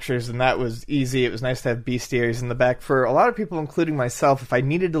you pictures, and that was easy. It was nice to have bestiaries in the back. For a lot of people, including myself, if I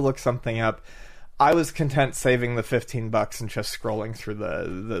needed to look something up, I was content saving the $15 and just scrolling through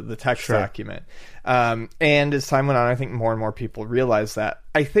the text document. And as time went on, I think more and more people realized that.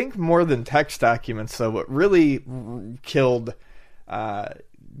 I think more than text documents, though, what really killed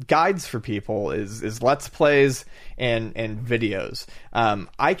guides for people is Let's Plays and videos.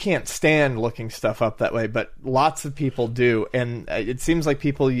 I can't stand looking stuff up that way, but lots of people do. And it seems like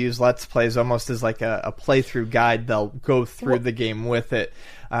people use Let's Plays almost as like a playthrough guide. They'll go through the game with it.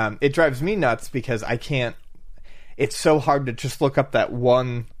 It drives me nuts because I can't... It's so hard to just look up that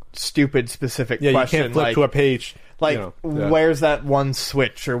one stupid specific question. You can't flip to a page. Where's that one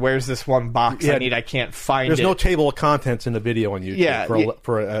switch, or where's this one box I need? I can't find There's it. no table of contents in the video on YouTube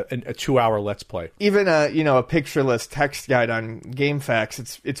for a 2-hour Let's Play. Even a pictureless text guide on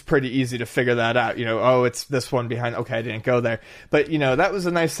GameFAQs, it's pretty easy to figure that out. It's this one behind. Okay, I didn't go there. But that was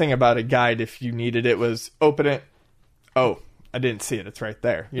a nice thing about a guide. If you needed it, was open it. Oh, I didn't see it. It's right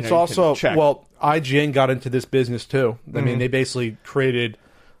there. It's also IGN got into this business too. I mean, they basically created.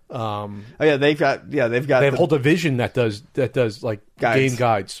 They have a whole division that does like guides. Game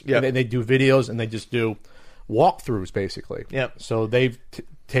guides. Yep. And they do videos and they just do walkthroughs basically. Yep. So they've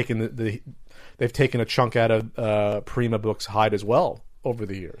taken they've taken a chunk out of Prima Books' hide as well over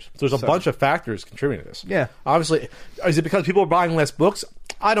the years. So there's a bunch of factors contributing to this. Yeah. Obviously, is it because people are buying less books?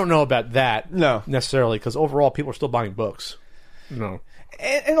 I don't know about that. No, necessarily, because overall people are still buying books. No.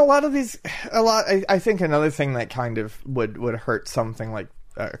 And a lot of these, I think another thing that kind of would hurt something like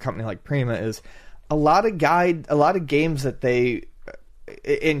a company like Prima is a lot of games that they,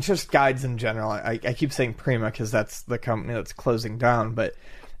 and just guides in general. I keep saying Prima because that's the company that's closing down, but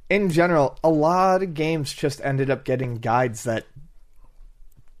in general, a lot of games just ended up getting guides that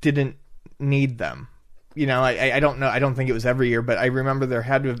didn't need them. I don't know. I don't think it was every year, but I remember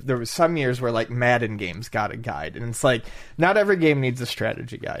there was some years where like Madden games got a guide, and it's like not every game needs a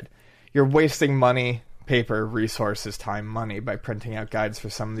strategy guide. You're wasting money, paper, resources, time, money by printing out guides for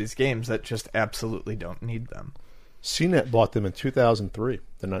some of these games that just absolutely don't need them. CNET bought them in 2003.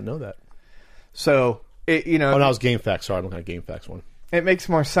 Did not know that. So that was GameFAQs. Sorry, I'm looking at GameFAQs one. It makes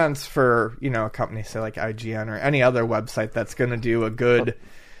more sense for a company say like IGN or any other website that's going to do a good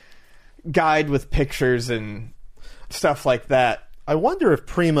guide with pictures and stuff like that. I wonder if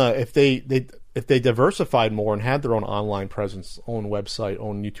Prima, if they diversified more and had their own online presence, own website,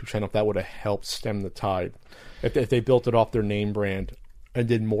 own YouTube channel, if that would have helped stem the tide. If they built it off their name brand and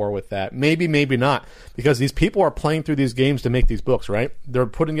did more with that. Maybe not. Because these people are playing through these games to make these books, right? They're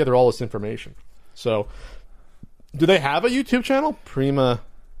putting together all this information. So, do they have a YouTube channel? Prima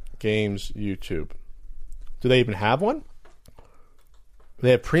Games YouTube. Do they even have one?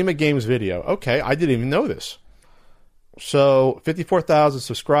 They have Prima Games Video. Okay, I didn't even know this. So 54,000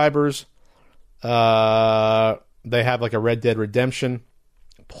 subscribers. They have like a Red Dead Redemption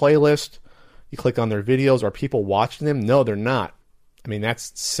playlist. You click on their videos. Are people watching them? No, they're not. I mean,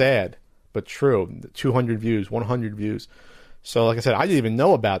 that's sad, but true. 200 views, 100 views. So like I said, I didn't even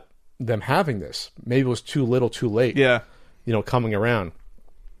know about them having this. Maybe it was too little, too late. Yeah. Coming around.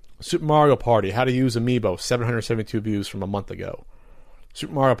 Super Mario Party, how to use Amiibo, 772 views from a month ago.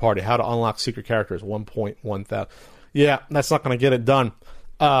 Super Mario Party, how to unlock secret characters, 1.1 thousand. Yeah, that's not going to get it done.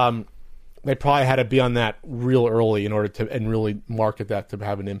 They probably had to be on that real early in order to and really market that to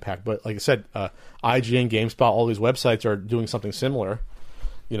have an impact. But like I said, IGN, GameSpot, all these websites are doing something similar.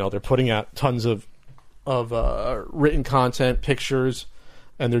 They're putting out tons of written content, pictures,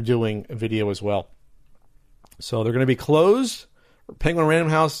 and they're doing video as well. So they're going to be closed. Penguin Random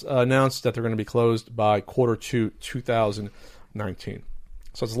House announced that they're going to be closed by Q2 2019.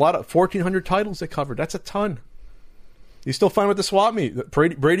 So it's a lot of 1,400 titles they covered. That's a ton. You still find with the swap meet,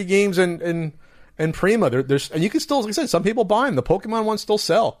 Brady Games and Prima. There's and you can still, like I said, some people buy them. The Pokemon ones still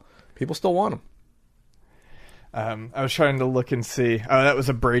sell. People still want them. I was trying to look and see. Oh, that was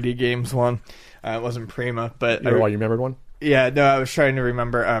a Brady Games one. It wasn't Prima, but You remembered one? Yeah, no, I was trying to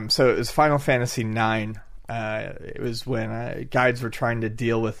remember. So it was Final Fantasy IX. It was when guides were trying to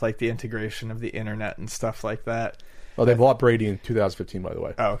deal with like the integration of the internet and stuff like that. Oh, they bought Brady in 2015, by the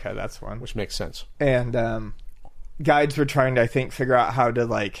way. Oh, okay, that's one. Which makes sense. And guides were trying to, I think, figure out how to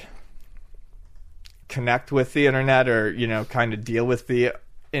like connect with the internet or kind of deal with the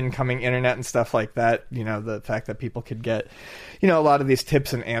incoming internet and stuff like that. The fact that people could get a lot of these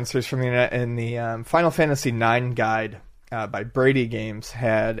tips and answers from the internet. And the Final Fantasy IX guide by Brady Games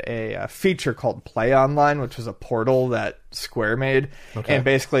had a feature called Play Online, which was a portal that Square made. Okay. And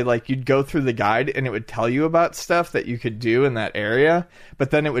basically, like, you'd go through the guide and it would tell you about stuff that you could do in that area,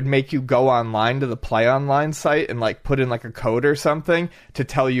 but then it would make you go online to the Play Online site and, like, put in, like, a code or something to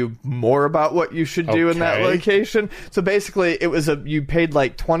tell you more about what you should do in that location. So basically, it was you paid,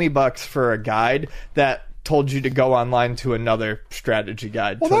 like, $20 for a guide that told you to go online to another strategy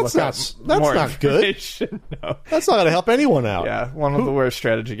guide. Well, that's not good. No. That's not going to help anyone out. Yeah, one of the worst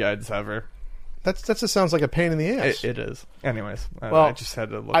strategy guides ever. That just sounds like a pain in the ass. It is. Anyways, well, I just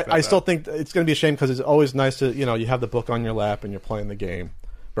had to look I still think it's going to be a shame because it's always nice to, you have the book on your lap and you're playing the game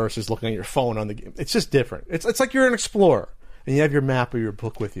versus looking at your phone on the game. It's just different. It's like you're an explorer and you have your map or your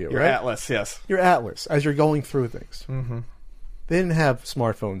book with you, Your right? atlas, yes. Your atlas as you're going through things. Mm-hmm. They didn't have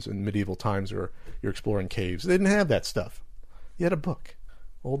smartphones in medieval times or you're exploring caves. They didn't have that stuff. You had a book.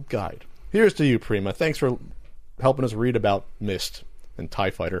 Old guide. Here's to you, Prima. Thanks for helping us read about Myst and TIE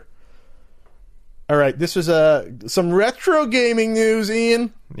Fighter. All right, this is some retro gaming news,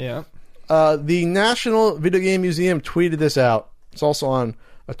 Ian. Yeah. The National Video Game Museum tweeted this out. It's also on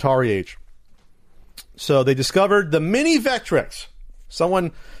Atari Age. So they discovered the mini Vectrex.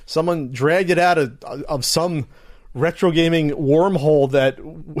 Someone dragged it out of some retro gaming wormhole that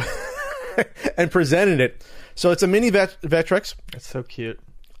and presented it. So it's a mini Vectrex. It's so cute.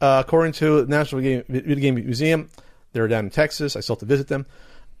 According to the National Video Game Museum, they're down in Texas. I still have to visit them.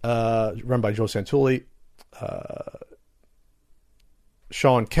 Run by Joe Santulli,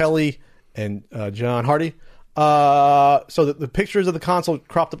 Sean Kelly, and John Hardy. So the pictures of the console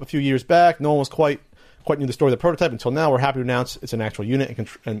cropped up a few years back. No one was quite knew the story of the prototype until now. We're happy to announce it's an actual unit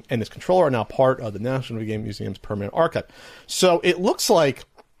and its controller are now part of the National Video Game Museum's permanent archive. So it looks like,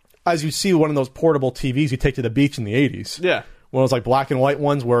 as you see one of those portable TVs you take to the beach in the 80s. Yeah. One of those like black and white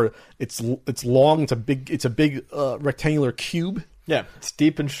ones where it's long, it's a big rectangular cube. Yeah, it's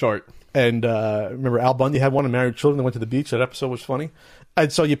deep and short. And remember Al Bundy had one of Married Children that went to the beach. That episode was funny.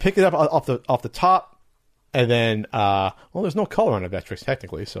 And so you pick it up off the top, and then there's no color on a Vectrex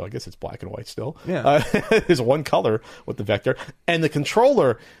technically, so I guess it's black and white still. Yeah, there's one color with the Vector, and the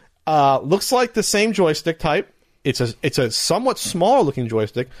controller looks like the same joystick type. It's a somewhat smaller looking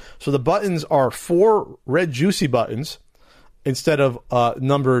joystick, so the buttons are 4 red juicy buttons instead of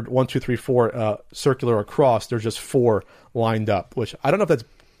numbered 1, 2, 3, 4 circular across. They're just 4 lined up, which I don't know if that's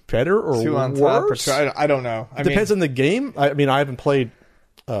better or 2 on worse. Top or I don't know. It depends on the game. I mean, I haven't played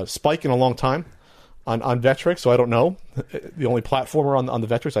Spike in a long time on Vectrex, so I don't know. The only platformer on the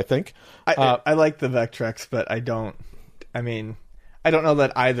Vectrex, I think. I like the Vectrex, but I don't know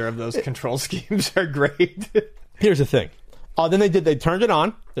that either of those control schemes are great. Here's the thing. Then they turned it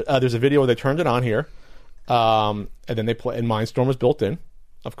on. There's a video where they turned it on here. And then they play, and Mindstorm was built in,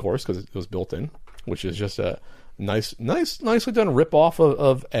 of course, because it was built in, which is just a nicely done rip off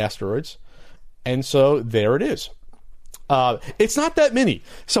of Asteroids. And so there it is. It's not that mini.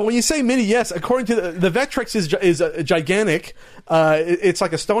 So when you say mini, yes, according to the Vectrex is gigantic. It's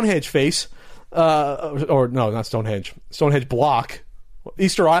like a Stonehenge face. Or no, not Stonehenge. Stonehenge block.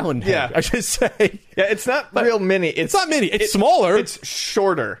 Easter Island head, Yeah. I should say. Yeah, it's not real mini. It's not mini. It's smaller. It's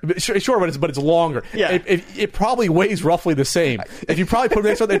shorter. Sure, but it's longer. Yeah. It probably weighs roughly the same. If you probably put it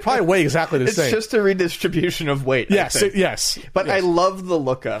next to it, they probably weigh exactly the It's same. just a redistribution of weight. I yes, think. yes. But yes. I love the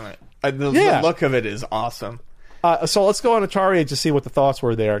look on it. The look of it is awesome. So let's go on Atari to see what the thoughts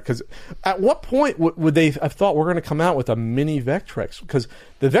were there. Because at what point would they have thought we're going to come out with a mini Vectrex? Because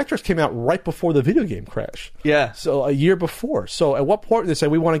the Vectrex came out right before the video game crash. Yeah. So a year before. So at what point did they say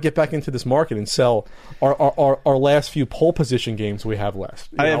we want to get back into this market and sell our last few pole position games we have left?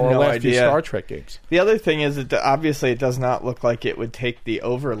 I have our no last few idea. Star Trek games. The other thing is that obviously it does not look like it would take the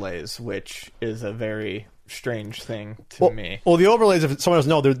overlays, which is a very strange thing to me. Well, the overlays, if someone doesn't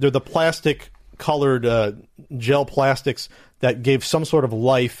know, they're the plastic colored gel plastics that gave some sort of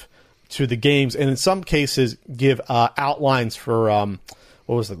life to the games, and in some cases give outlines for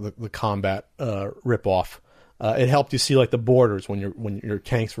what was the combat ripoff. It helped you see like the borders when your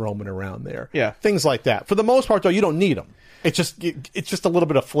tanks roaming around there. Yeah, things like that. For the most part, though, you don't need them. It's just a little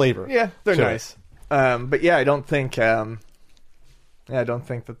bit of flavor. Yeah, they're to nice. But yeah, I don't think that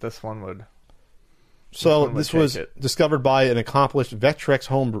this one would. So this was discovered by an accomplished Vectrex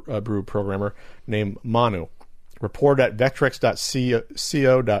homebrew programmer named Manu. Reported at vectrex.co.uk.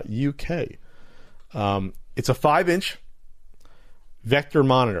 It's a 5-inch vector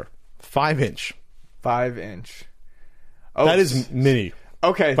monitor. 5-inch. 5-inch. Oh, that is mini.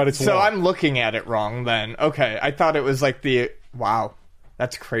 Okay, but it's so long. I'm looking at it wrong then. Okay, I thought it was like wow,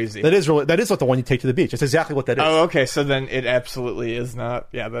 that's crazy. That is like the one you take to the beach. That's exactly what that is. Oh, okay, so then it absolutely is not.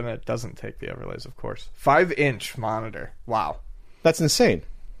 Yeah, then it doesn't take the overlays, of course. 5-inch monitor. Wow. That's insane.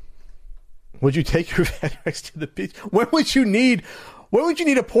 Would you take your Vectrex to the beach? When would you need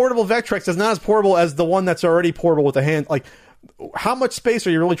a portable Vectrex that's not as portable as the one that's already portable with a hand? Like, how much space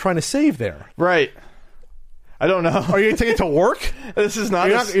are you really trying to save there? Right. I don't know. Are you going to take it to work? This is not.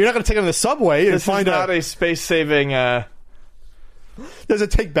 You're not going to take it on the subway and find out. This is not a space-saving. Does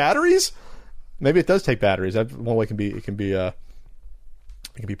it take batteries? Maybe it does take batteries. That one way it can be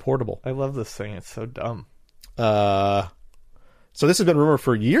portable. I love this thing. It's so dumb. So this has been rumored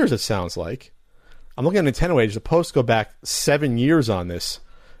for years. It sounds like. I'm looking at Nintendo Age. The posts go back 7 years on this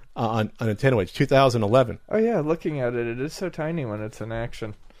on Nintendo Age, 2011. Oh yeah, looking at it, it is so tiny when it's in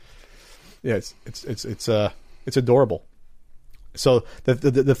action. Yeah, it's adorable. So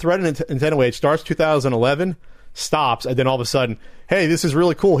the thread in Nintendo Age starts 2011, stops, and then all of a sudden, hey, this is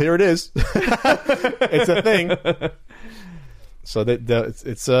really cool. Here it is. It's a thing. So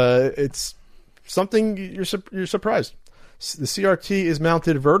it's something you're surprised. The CRT is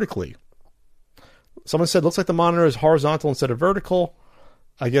mounted vertically. Someone said, looks like the monitor is horizontal instead of vertical.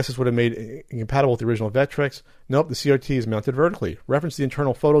 I guess this would have made it incompatible with the original Vectrex. Nope, the CRT is mounted vertically. Reference the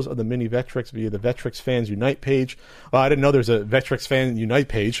internal photos of the mini Vectrex via the Vectrex Fans Unite page. I didn't know there's a Vectrex Fan Unite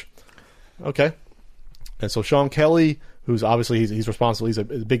page. Okay. And so Sean Kelly, who's obviously he's responsible. He's a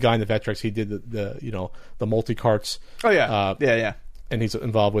big guy in the Vectrex. He did the multi-carts. Oh yeah, yeah. And he's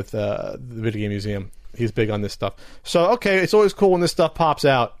involved with the Video Game Museum. He's big on this stuff. So okay, it's always cool when this stuff pops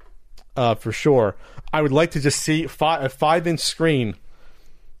out, for sure. I would like to just see a 5-inch screen.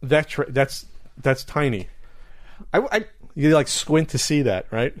 That's tiny. You like squint to see that,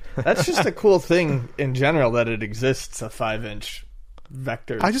 right? That's just a cool thing in general that it exists, a 5-inch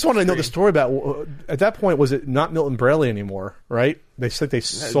vector. I just want to know the story about. At that point, was it not Milton Bradley anymore? Right? They said they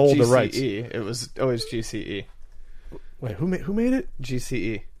sold the rights. It was always GCE. Wait, who made it?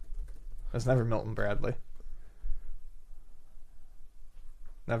 GCE. It was never Milton Bradley.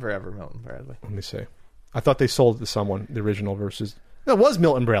 Never ever Milton Bradley. Let me see. I thought they sold it to someone. The original versus. No, it was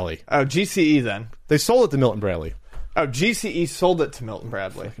Milton Bradley. Oh, GCE then. They sold it to Milton Bradley. Oh, GCE sold it to Milton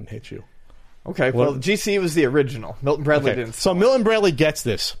Bradley. I fucking hate you. Okay, well, GCE was the original. Milton Bradley didn't. So Milton Bradley gets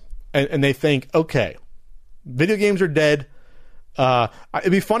this, and they think, okay, video games are dead.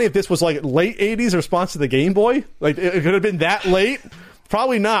 It'd be funny if this was like late 80s response to the Game Boy. Like, it could have been that late.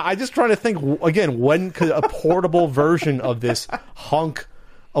 Probably not. I'm just trying to think, again, when could a portable version of this hunk,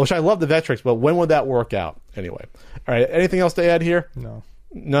 which I love the Vectrex, but when would that work out? Anyway. All right, anything else to add here? No.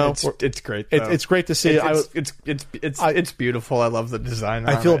 It's great. It's great to see. It's beautiful. I love the design.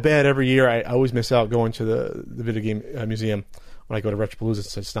 I feel bad every year. I always miss out going to the video game museum when I go to Retropalooza.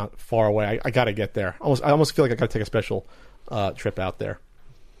 So it's not far away. I got to get there. I almost feel like I got to take a special trip out there.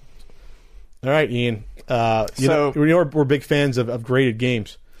 All right, Ian. We're big fans of graded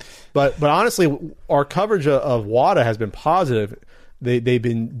games, but honestly, our coverage of WATA has been positive. They've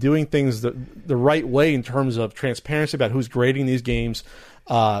been doing things the right way in terms of transparency about who's grading these games.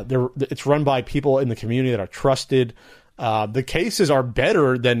 It's run by people in the community that are trusted. The cases are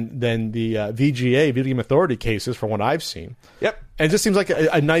better than the VGA, Video Game Authority cases, from what I've seen. Yep. And it just seems like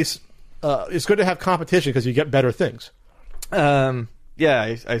a nice. It's good to have competition because you get better things.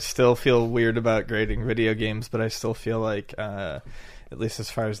 Yeah, I still feel weird about grading video games, but I still feel like, at least as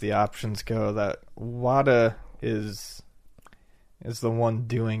far as the options go, that WATA is the one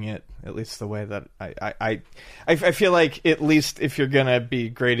doing it, at least the way that I feel like, at least if you're gonna be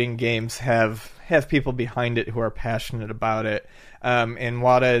grading games, have people behind it who are passionate about it. And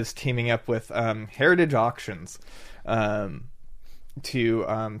WATA is teaming up with Heritage Auctions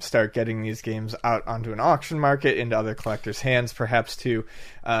to start getting these games out onto an auction market, into other collectors' hands, perhaps to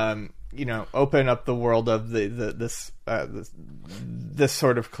open up the world of this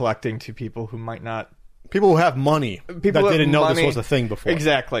sort of collecting to people who might not. People who have money that didn't know this was a thing before.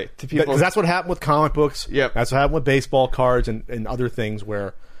 Exactly. To people, because that's what happened with comic books. Yep. That's what happened with baseball cards and other things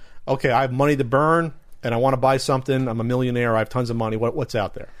where, okay, I have money to burn and I want to buy something. I'm a millionaire. I have tons of money. What's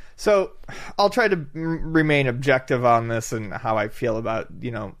out there? So I'll try to remain objective on this and how I feel about,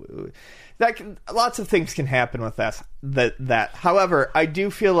 lots of things can happen with that. However, I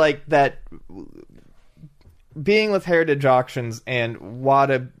do feel like that being with Heritage Auctions and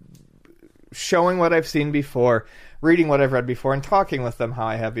WATA, showing what I've seen before, reading what I've read before, and talking with them how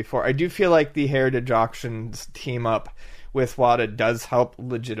I have before, I do feel like the Heritage Auctions team up with WATA does help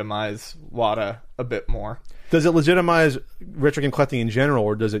legitimize WATA a bit more. Does it legitimize retro game collecting in general,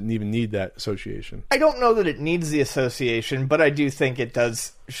 or does it even need that association? I don't know that it needs the association, but I do think it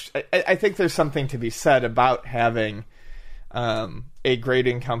does. I think there's something to be said about having a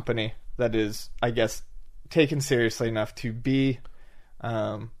grading company that is, I guess, taken seriously enough to be...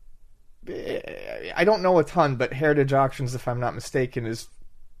 I don't know a ton, but Heritage Auctions, if I'm not mistaken, is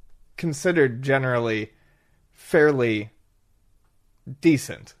considered generally fairly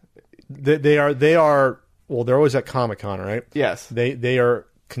decent. They are. Well, they're always at Comic-Con, right? Yes. They are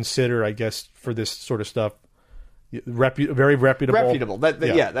considered, I guess, for this sort of stuff, very reputable. Reputable.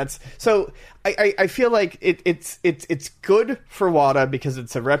 That's so. I feel like it's good for WATA because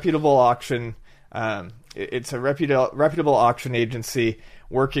it's a reputable auction. It's a reputable auction agency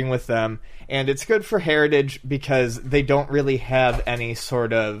working with them, and it's good for Heritage because they don't really have any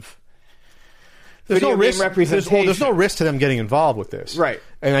sort of there's no risk representation. There's no risk to them getting involved with this, right?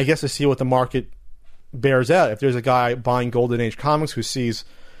 And I guess to see what the market bears out. If there's a guy buying Golden Age comics who sees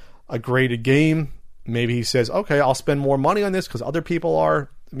a graded game, maybe he says, okay, I'll spend more money on this because other people are.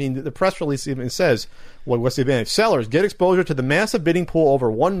 I mean, the press release even says, what's the advantage? Sellers get exposure to the massive bidding pool, over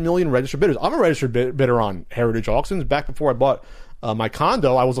 1 million registered bidders. I'm a registered bidder on Heritage Auctions. Back before I bought my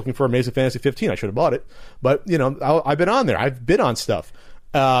condo, I was looking for Amazing Fantasy 15. I should have bought it. But, I've been on there. I've bid on stuff.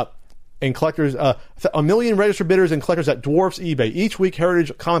 And collectors, 1 million registered bidders and collectors that dwarfs eBay. Each week,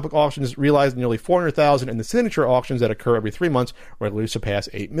 Heritage comic book auctions realize nearly 400,000, and the signature auctions that occur every 3 months regularly surpass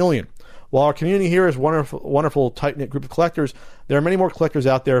 8 million. While our community here is wonderful tight-knit group of collectors, there are many more collectors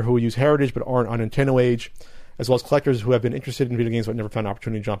out there who use Heritage but aren't on Nintendo age, as well as collectors who have been interested in video games but never found an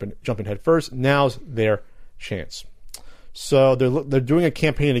opportunity to jump in head first. Now's their chance. So they're doing a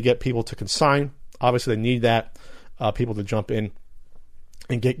campaign to get people to consign. Obviously, they need that, people to jump in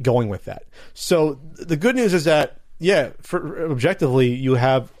and get going with that. So the good news is that, objectively, you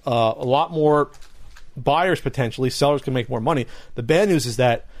have a lot more buyers potentially. Sellers can make more money. The bad news is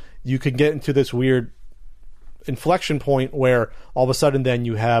that you could get into this weird inflection point where all of a sudden then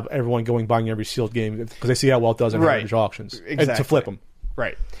you have everyone buying every sealed game because they see how well it does in Heritage Auctions. Exactly. And to flip them.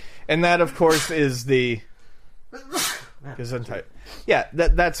 Right. And that, of course, is the... Yeah,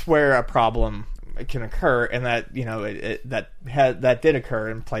 that's where a problem can occur, and that that did occur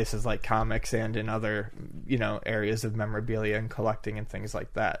in places like comics and in other areas of memorabilia and collecting and things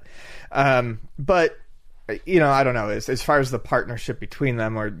like that. But I don't know as far as the partnership between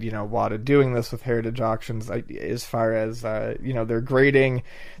them, or WATA doing this with Heritage Auctions, as far as they're grading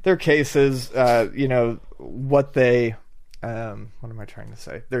their cases, what they what am I trying to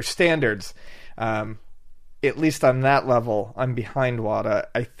say? Their standards. At least on that level, I'm behind WATA.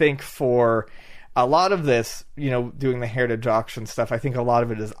 I think for a lot of this, doing the Heritage Auction stuff, I think a lot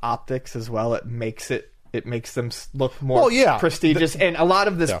of it is optics as well. It makes them look more prestigious, and a lot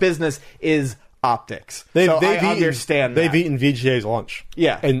of this business is optics. I understand they've eaten VGA's lunch.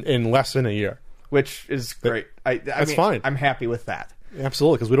 Yeah, in less than a year, which is great. That's fine. I'm happy with that.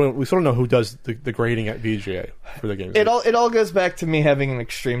 Absolutely, because we sort of know who does the grading at VGA for the games. It all goes back to me having an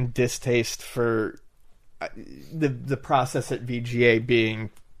extreme distaste for the process at VGA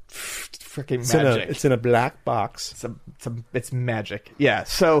being freaking magic. It's in a black box. It's magic. Yeah.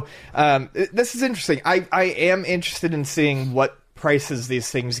 So this is interesting. I am interested in seeing what prices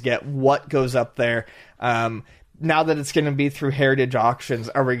these things get, what goes up there. now that it's going to be through heritage auctions,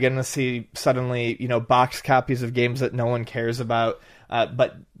 are we going to see suddenly, box copies of games that no one cares about,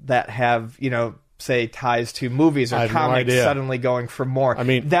 but that have, say, ties to movies or comics suddenly going for more? I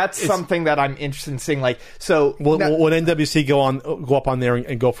mean, that's something that I'm interested in seeing. Like, so will NWC go up on there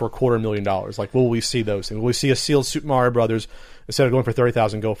and go for $250,000? Like, will we see those things? Will we see a sealed Super Mario Brothers, instead of going for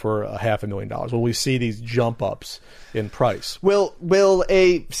 $30,000, go for $500,000? Will we see these jump ups in price? Will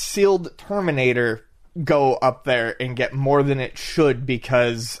a sealed Terminator go up there and get more than it should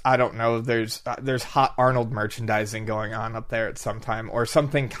because, I don't know, there's hot Arnold merchandising going on up there at some time, or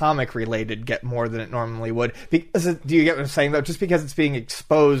something comic related get more than it normally would? Because, do you get what I'm saying, though? Just because it's being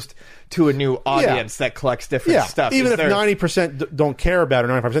exposed to a new audience that collects different stuff. Even if 90% don't care about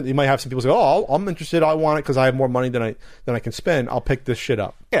it, or 95%, you might have some people say, "Oh, I'm interested. I want it because I have more money than I can spend. I'll pick this shit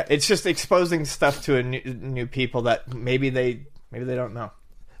up." Yeah, it's just exposing stuff to a new people that maybe they don't know.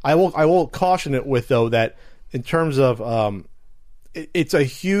 I will caution it with, though, that in terms of it's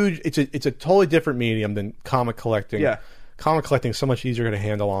a totally different medium than comic collecting. Yeah, comic collecting is so much easier to get a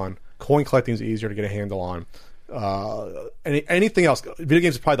handle on. Coin collecting is easier to get a handle on. Anything else, video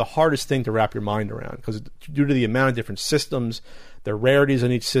games is probably the hardest thing to wrap your mind around, because due to the amount of different systems, the rarities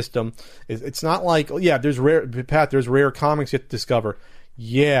in each system. It's not like, there's rare comics you have to discover.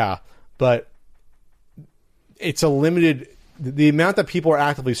 Yeah, but it's a limited. The amount that people are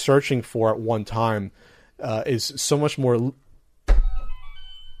actively searching for at one time is so much more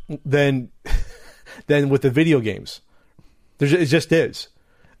than with the video games. It just is.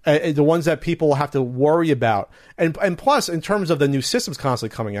 The ones that people have to worry about. And plus, in terms of the new systems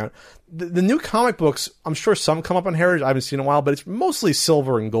constantly coming out, the new comic books, I'm sure some come up on Heritage. I haven't seen in a while, but it's mostly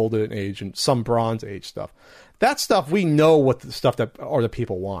Silver and Golden Age and some Bronze Age stuff. That stuff, we know what the stuff that the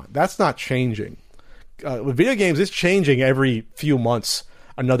people want. That's not changing. With video games, it's changing every few months.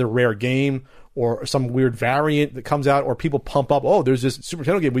 Another rare game or some weird variant that comes out, or people pump up, oh, there's this Super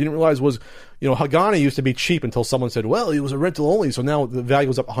Nintendo game we didn't realize was, Hagane used to be cheap until someone said, well, it was a rental only, so now the value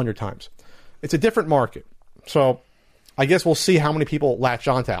was up 100 times. It's a different market. So I guess we'll see how many people latch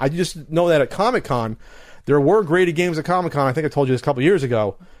onto that. I just know that at Comic-Con, there were graded games at Comic-Con. I think I told you this a couple of years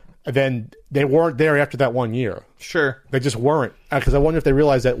ago. And then they weren't there after that 1 year. Sure. They just weren't. Because I wonder if they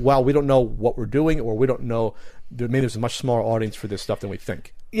realized that, we don't know what we're doing, or we don't know, maybe there's a much smaller audience for this stuff than we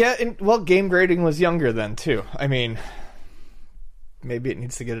think. Yeah, and game grading was younger then, too. I mean, maybe it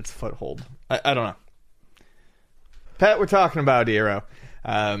needs to get its foothold. I don't know. Pat, we're talking about Eero,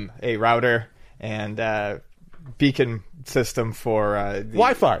 a router and beacon system for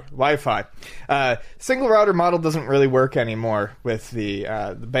Wi-Fi. Single router model doesn't really work anymore with the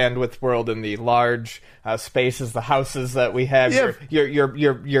bandwidth world and the large spaces, the houses that we have. Yeah.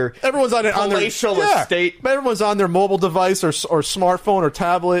 Your everyone's on palatial estate. Everyone's on their mobile device or smartphone or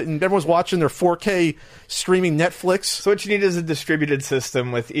tablet, and everyone's watching their 4K streaming Netflix. So what you need is a distributed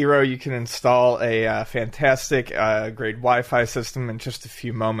system. With Eero, you can install a fantastic grade Wi-Fi system in just a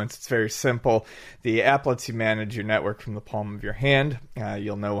few moments. It's very simple. The app lets you manage your network from the palm of your hand.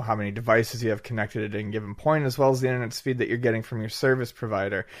 You'll know how many devices you have connected at any given point, as well as the internet speed that you're getting from your service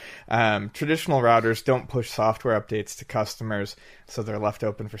provider. Traditional routers don't push software updates to customers, so they're left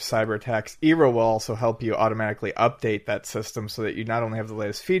open for cyber attacks. Eero will also help you automatically update that system so that you not only have the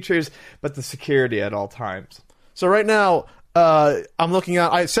latest features, but the security at all times. So right now, I'm looking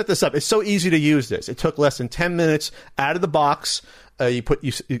at, I set this up. It's so easy to use this. It took less than 10 minutes out of the box. You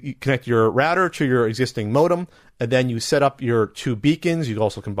connect your router to your existing modem, and then you set up your 2 beacons. You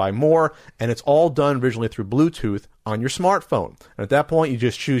also can buy more, and it's all done originally through Bluetooth on your smartphone. And at that point, you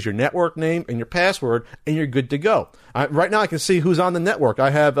just choose your network name and your password, and you're good to go. Right now, I can see who's on the network.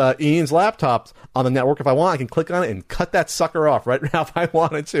 I have Ian's laptop on the network. If I want, I can click on it and cut that sucker off right now if I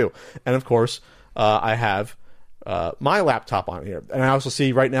wanted to. And of course, I have my laptop on here. And I also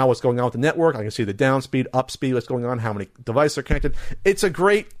see right now what's going on with the network. I can see the down speed, up speed, what's going on, how many devices are connected. It's a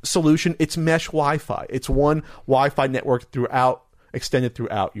great solution. It's mesh Wi-Fi. It's one Wi-Fi network extended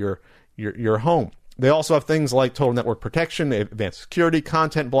throughout your home. They also have things like total network protection, they have advanced security,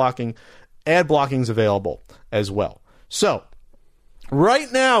 content blocking, ad blocking is available as well. So,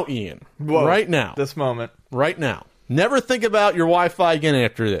 right now, Ian, this moment, right now, never think about your Wi-Fi again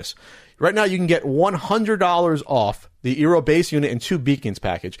after this. Right now, you can get $100 off the Eero base unit and 2 beacons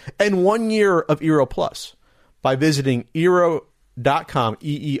package and 1 year of Eero Plus by visiting Eero.com,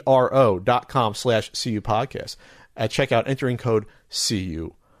 EERO.com/CU podcast. At checkout, entering code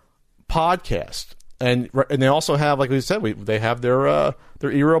CU podcast. And they also have, like we said, they have their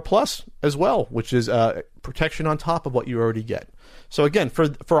Eero Plus as well, which is protection on top of what you already get. So again, for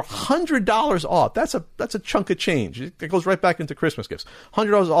 $100 off, that's a chunk of change. It goes right back into Christmas gifts.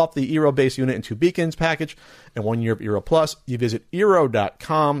 $100 off the Eero base unit and 2 beacons package, and 1 year of Eero Plus. You visit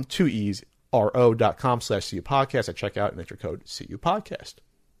Eero.com, 2 E's, ro.com/CU Podcast at checkout and enter code CU Podcast.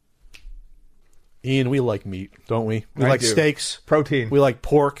 Ian, we like meat, don't we? We like steaks. Protein. We like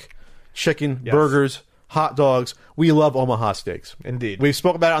pork, chicken, burgers, hot dogs. We love Omaha Steaks. Indeed. We've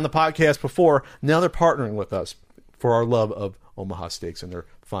spoken about it on the podcast before. Now they're partnering with us for our love of Omaha Steaks and their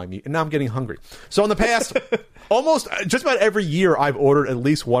fine meat. And now I'm getting hungry. So in the past, almost just about every year, I've ordered at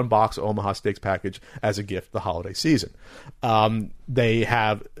least 1 box of Omaha Steaks package as a gift the holiday season. They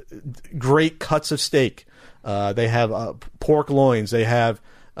have great cuts of steak. They have pork loins. They have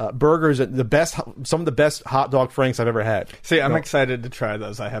burgers, some of the best hot dog franks I've ever had. See, I'm excited to try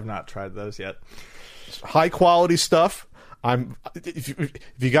those. I have not tried those yet. High quality stuff. If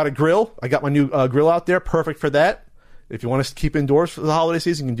you got a grill, I got my new grill out there, perfect for that. If you want to keep indoors for the holiday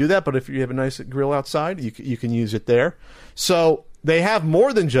season, you can do that. But if you have a nice grill outside, you can use it there. So they have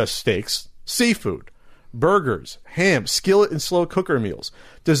more than just steaks, seafood, burgers, ham, skillet and slow cooker meals,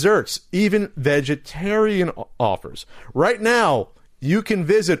 desserts, even vegetarian offers. Right now, you can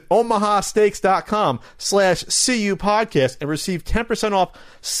visit omahasteaks.com/CU podcast and receive 10% off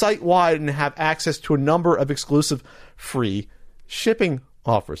site-wide and have access to a number of exclusive free shipping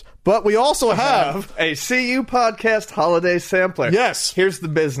offers. But we also have a CU Podcast holiday sampler. Yes. Here's the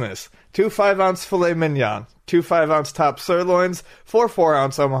business. 2 5-ounce filet mignon, 2 5-ounce top sirloins, 4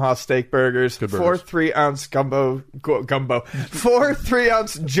 4-ounce Omaha steak burgers, 4 3-ounce 4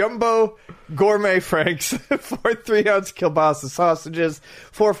 3-ounce jumbo gourmet franks, 4 3-ounce kielbasa sausages,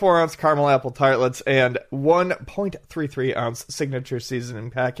 4 4-ounce caramel apple tartlets, and 1.33-ounce signature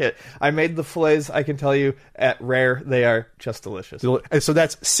seasoning packet. I made the fillets, I can tell you, at Rare. They are just delicious. And so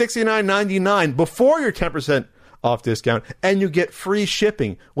that's $69.99 before your 10% off discount, and you get free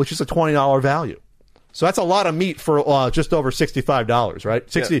shipping, which is a $20 value. So that's a lot of meat for just over $65, right?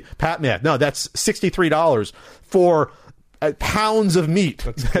 Pat math. No, that's $63 for pounds of meat.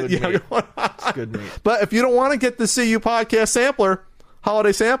 That's good meat. That's good meat. But if you don't want to get the CU Podcast sampler,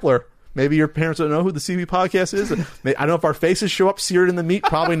 holiday sampler, maybe your parents don't know who the CU Podcast is. I don't know if our faces show up seared in the meat.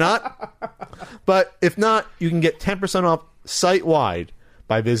 Probably not. But if not, you can get 10% off site-wide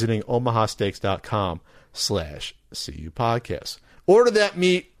by visiting omahasteaks.com/CU Podcast. Order that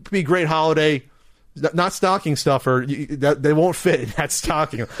meat. It'll be a great holiday. Not stocking stuffer. They won't fit in that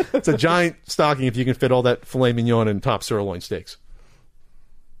stocking. It's a giant stocking if you can fit all that filet mignon and top sirloin steaks.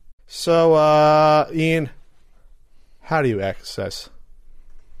 So, Ian, how do you access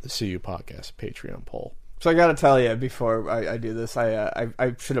the CU Podcast Patreon poll? So I got to tell you before I do this,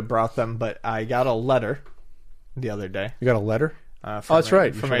 I should have brought them, but I got a letter the other day. You got a letter? That's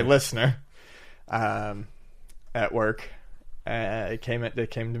right. From a listener at work. It came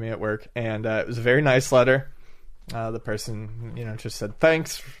to me at work, and it was a very nice letter. The person, just said,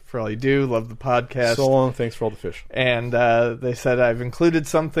 thanks for all you do. Love the podcast. So long. Thanks for all the fish. And they said, I've included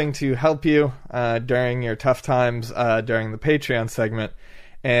something to help you during your tough times during the Patreon segment.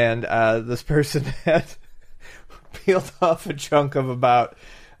 And this person had peeled off a chunk of about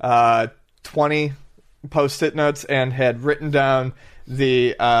 20 Post-it notes and had written down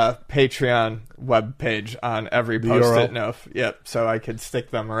the Patreon webpage on every Post-it note. Yep, so I could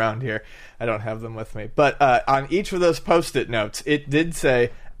stick them around here. I don't have them with me. But on each of those Post-it notes, it did say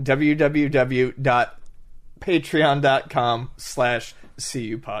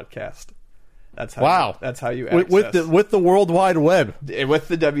www.patreon.com/CU podcast. That's how that's how you access. With the World Wide Web. With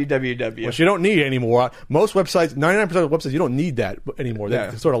the www. Which you don't need anymore. Most websites, 99% of websites, you don't need that anymore.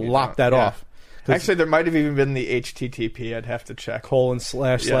 They sort of lock that off. Actually, there might have even been the HTTP. I'd have to check.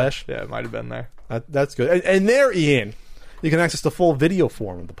 // Yeah, it might have been there. That's good. And there, Ian, you can access the full video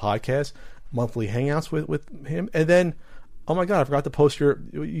form of the podcast, monthly hangouts with him, and then, oh my God, I forgot to post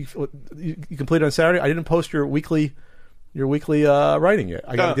you completed on Saturday. I didn't post your weekly writing yet.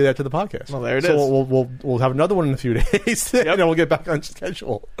 I got to do that to the podcast. Well, there it is. So we'll have another one in a few days. Yep. And then we'll get back on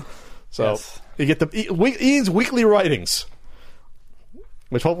schedule. So you get Ian's weekly writings,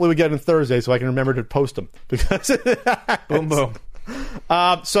 which hopefully we get on Thursday, so I can remember to post them. Because boom, boom.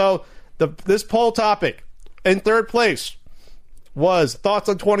 So this poll topic in third place was thoughts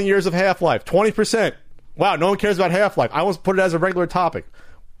on 20 years of Half-Life. 20%. Wow, no one cares about Half-Life. I almost put it as a regular topic.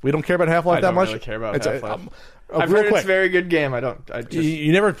 We don't care about Half-Life that much. I don't really care about Half-Life. I've heard it's a very good game.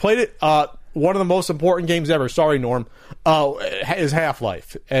 You never played it? One of the most important games ever. Sorry, Norm. Is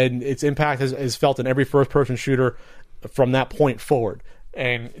Half-Life, and its impact is felt in every first-person shooter from that point forward.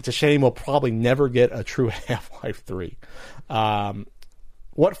 And it's a shame we'll probably never get a true Half-Life 3.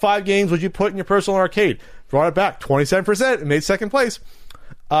 What 5 games would you put in your personal arcade? Brought it back 27% and made second place.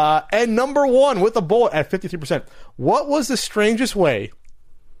 And number 1 with a bullet at 53%. What was the strangest way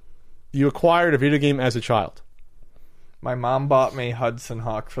you acquired a video game as a child? My mom bought me Hudson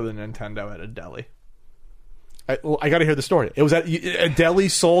Hawk for the Nintendo at a deli. I got to hear the story. It was at a deli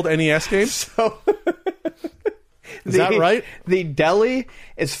sold NES games? So Is that right? The deli,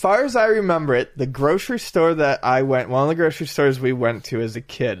 as far as I remember it, the grocery store that I went, one of the grocery stores we went to as a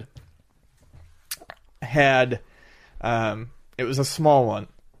kid, had, it was a small one,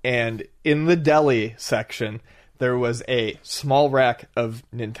 and in the deli section, there was a small rack of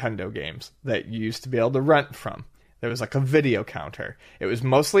Nintendo games that you used to be able to rent from. There was like a video counter. It was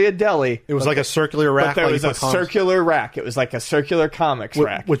mostly a deli. It was like a circular rack. But there was a circular rack. It was like a circular comics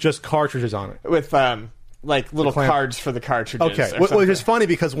rack. With just cartridges on it. With like little cards for the cartridges. Okay, which is funny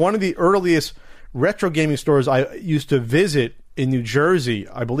because one of the earliest retro gaming stores I used to visit in New Jersey,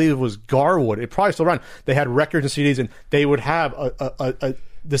 I believe it was Garwood. It probably still runs. They had records and CDs, and they would have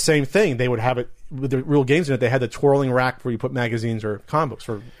the same thing. They would have it with the real games in it. They had the twirling rack where you put magazines or comic books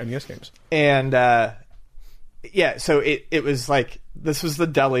for NES games. And yeah, so it was like, this was the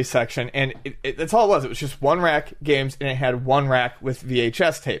deli section, and that's all it was. It was just one rack games, and it had one rack with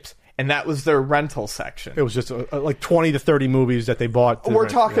VHS tapes. And that was their rental section. It was just like 20 to 30 movies that they bought. We're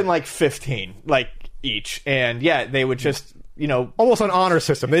talking like 15, like each. And yeah, they would just, almost an honor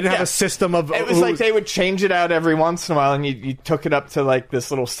system. They didn't have a system of... It was like they would change it out every once in a while, and you took it up to like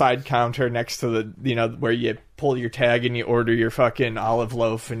this little side counter next to the, where you pull your tag and you order your fucking olive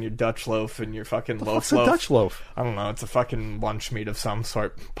loaf and your Dutch loaf and your fucking loaf. What's a Dutch loaf? I don't know. It's a fucking lunch meat of some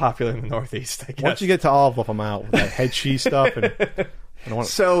sort, popular in the Northeast, I guess. Once you get to olive loaf, I'm out with that head cheese stuff. And I don't want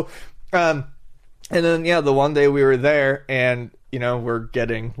to... So... and then, the one day we were there, and, we're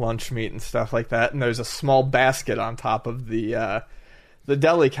getting lunch meat and stuff like that, and there's a small basket on top of the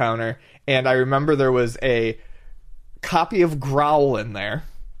deli counter, and I remember there was a copy of Growl in there.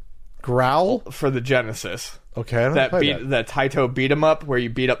 Growl? For the Genesis. Okay, I don't know. That Taito beat 'em up, where you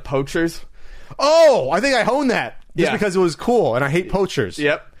beat up poachers. Oh, I think I owned that. Just Yeah. because it was cool, and I hate poachers.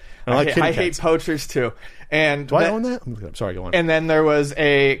 Yep. I hate poachers, too. And do I own that? I'm sorry, go on. And then there was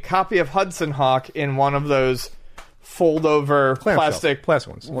a copy of Hudson Hawk in one of those fold-over plastic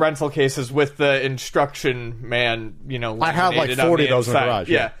ones. rental cases with the instruction man, I have like 40 of those in the garage.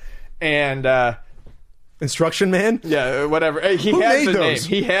 Yeah. And instruction man? Yeah, whatever. He made has a name. those?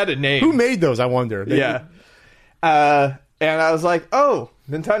 He had a name. Who made those, I wonder? Yeah. And I was like, oh,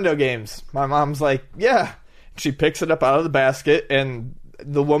 Nintendo games. My mom's like, yeah. She picks it up out of the basket, and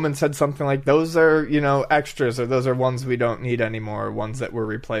the woman said something like, those are, extras, or those are ones we don't need anymore, or ones that we're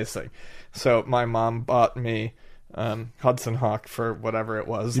replacing. So my mom bought me Hudson Hawk for whatever it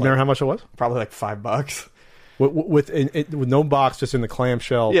was. You remember how much it was? Probably like $5. With no box, just in the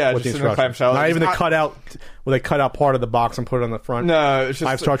clamshell. Yeah, with just the in the clamshell. Not even the cutout. Well, they cut out part of the box and put it on the front. No, it was just...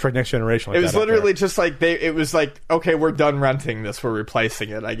 I have Star Trek Next Generation. Like it was literally just like it was like, okay, we're done renting this. We're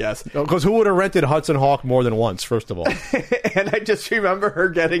replacing it, I guess. Because who would have rented Hudson Hawk more than once? First of all, and I just remember her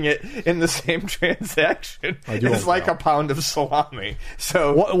getting it in the same transaction. It's like a pound of salami.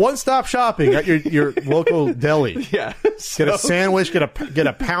 So one-stop shopping at your local deli. Yeah, get a sandwich, get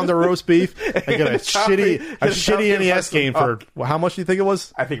a pound of roast beef, and get a shitty NES game for how much do you think it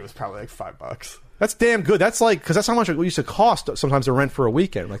was? I think it was probably like $5. That's damn good. That's that's how much it used to cost sometimes to rent for a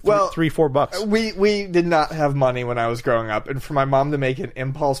weekend, like $3-4. We did not have money when I was growing up, and for my mom to make an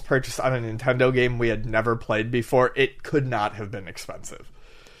impulse purchase on a Nintendo game we had never played before, it could not have been expensive.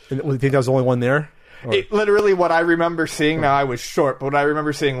 And you think that was the only one there? It, literally, what I remember seeing, now I was short, but what I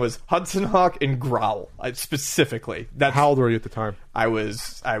remember seeing was Hudson Hawk and Growl, specifically. How old were you at the time? I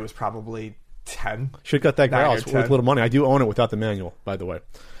was probably 10. Should have got that Growl with a little money. I do own it without the manual, by the way.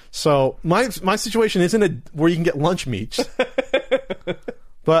 So my situation isn't where you can get lunch meats.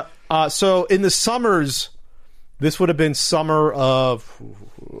 But so in the summers, this would have been summer of,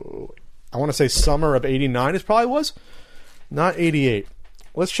 I want to say summer of 89 it probably was, not 88.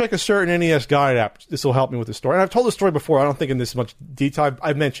 Let's check a certain NES guide app. This will help me with the story. And I've told the story before. I don't think in this much detail.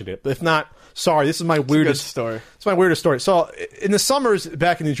 I've mentioned it. But if not, sorry. This is my weirdest story. It's my weirdest story. So in the summers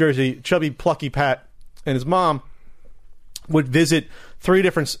back in New Jersey, chubby, plucky Pat and his mom would visit 3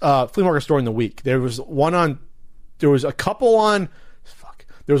 different flea market stores in the week. There was one on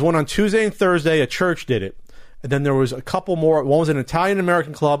Tuesday and Thursday. A church did it. And then there was a couple more. One was an Italian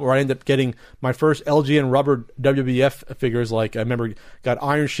American club where I ended up getting my first LG and rubber WWF figures. Like I remember got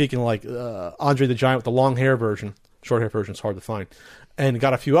Iron Sheik and like Andre the Giant with the long hair version. Short hair version is hard to find. And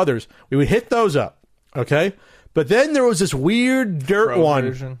got a few others. We would hit those up. Okay? But then there was this weird dirt one.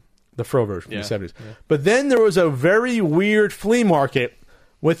 Version. The Fro version from the 70s. Yeah. But then there was a very weird flea market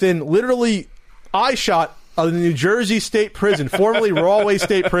within literally eye shot of the New Jersey State Prison, formerly Rahway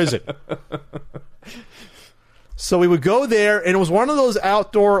State Prison. So we would go there, and it was one of those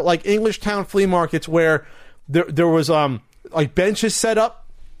outdoor, like, English town flea markets where there was like benches set up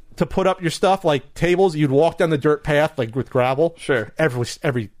to put up your stuff, like tables. You'd walk down the dirt path, like with gravel. Sure.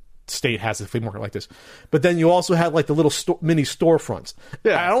 Every state has a flea market like this. But then you also had like the little mini storefronts.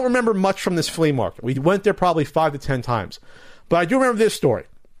 Yeah. I don't remember much from this flea market. We went there probably 5 to 10 times. But I do remember this story.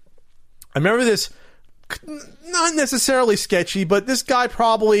 I remember this, not necessarily sketchy, but this guy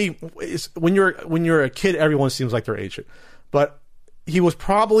probably is, when you're a kid, everyone seems like they're ancient. But he was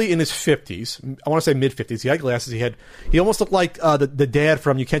probably in his 50s. I want to say mid-50s. He had glasses. He almost looked like the dad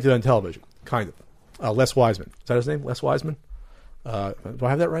from You Can't Do That on Television, kind of. Les Wiseman. Is that his name? Les Wiseman? Do I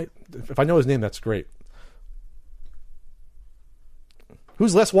have that right? If I know his name, that's great.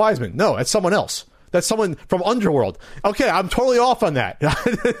 Who's Les Wiseman? No, that's someone else. That's someone from Underworld. Okay, I'm totally off on that.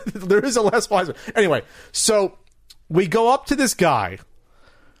 There is a Les Wiseman. Anyway, so we go up to this guy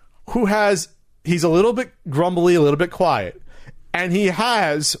who he's a little bit grumbly, a little bit quiet. And he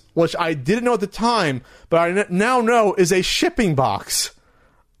has, which I didn't know at the time, but I now know is a shipping box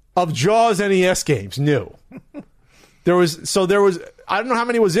of Jaws NES games, new. There was, I don't know how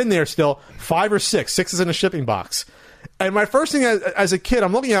many was in there still, 5 or 6. 6 is in a shipping box. And my first thing as a kid,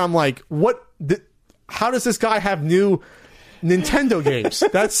 I'm looking at him like, how does this guy have new Nintendo games?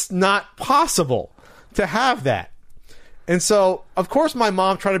 That's not possible to have that. And so, of course, my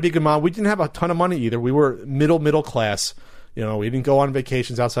mom tried to be a good mom. We didn't have a ton of money either. We were middle class. You know, we didn't go on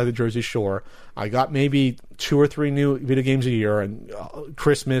vacations outside the Jersey Shore. I got maybe 2 or 3 new video games a year, and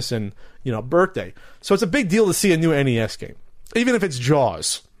Christmas and, birthday. So it's a big deal to see a new NES game, even if it's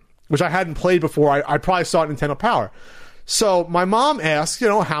Jaws, which I hadn't played before. I probably saw it in Nintendo Power. So my mom asked,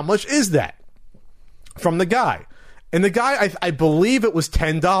 how much is that from the guy? And the guy, I believe it was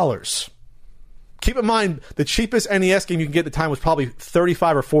 $10. Keep in mind, the cheapest NES game you can get at the time was probably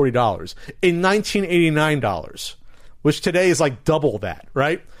 $35 or $40 in $1989. Which today is like double that,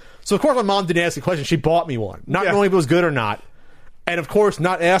 right? So, of course, my mom didn't ask the question. She bought me one, not knowing if it was good or not. And, of course,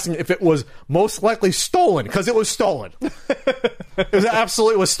 not asking if it was most likely stolen, because it was stolen.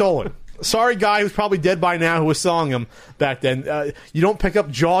 It was stolen. Sorry, guy who's probably dead by now who was selling them back then. You don't pick up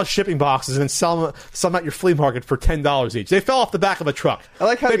Jaws shipping boxes and sell them at your flea market for $10 each. They fell off the back of a truck. I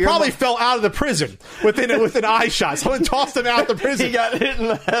like how they probably fell out of the prison within eye shot. Someone tossed them out of the prison. He got hit in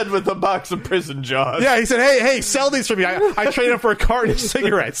the head with a box of prison Jaws. Yeah, he said, hey, sell these for me. I traded them for a carton of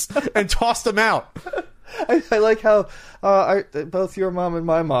cigarettes and tossed them out. I like how both your mom and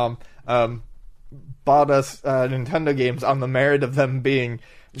my mom bought us Nintendo games on the merit of them being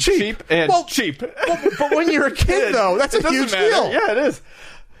cheap and cheap. But when you're a kid, though, that's a huge deal. Yeah, it is.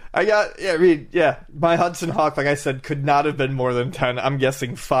 My Hudson Hawk, like I said, could not have been more than 10. I'm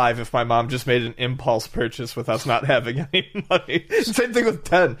guessing 5 if my mom just made an impulse purchase with us not having any money. Same thing with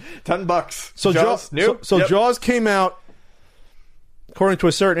 $10. So Jaws, Jaws came out, according to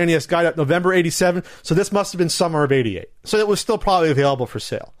a certain NES guide, November 87. So this must have been summer of 88. So it was still probably available for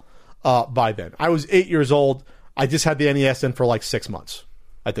sale by then. I was 8 years old. I just had the NES in for like 6 months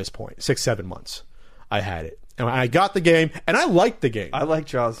at this point. 6-7 months. I had it. And I got the game, and I liked the game. I like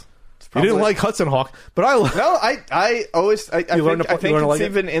Jaws. You didn't like Hudson Hawk, but I like... No, I think it's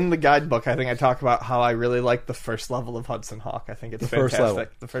even in the guidebook. I think I talk about how I really like the first level of Hudson Hawk. I think it's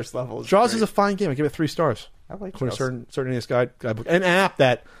fantastic. The first level is Jaws great. is a fine game. I give it 3 stars. I like Jaws. Jaws. Certain NES guidebook. An app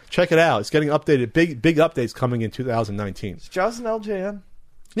that, check it out, it's getting updated. Big updates coming in 2019. Is Jaws an LJN?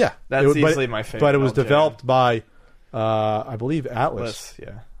 Yeah. That's easily my favorite. But it was LJN. developed by, I believe, Atlas.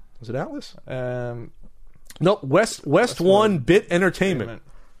 Yeah. Was it Atlas? No, West One Bit Entertainment.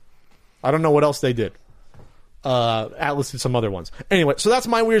 I don't know what else they did. Atlas did some other ones. Anyway, so that's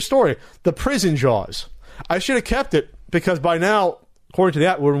my weird story. The prison Jaws. I should have kept it because by now, according to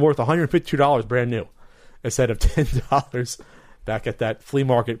that, it would have been worth $152 brand new instead of $10 back at that flea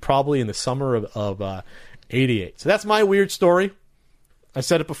market, probably in the summer of 88. So that's my weird story. I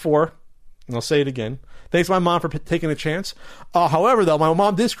said it before, and I'll say it again. Thanks to my mom for taking a chance. However, though, my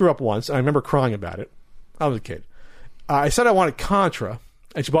mom did screw up once, and I remember crying about it. I was a kid. I said I wanted Contra,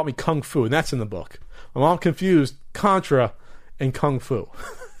 and she bought me Kung Fu, and that's in the book. My mom confused Contra and Kung Fu.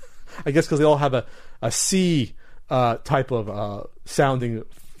 I guess because they all have a C type of sounding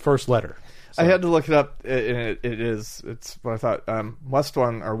first letter. So. I had to look it up. It's what I thought.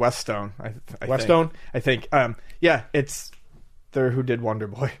 Westone or Weststone. Weststone? I think. It's they're who did Wonder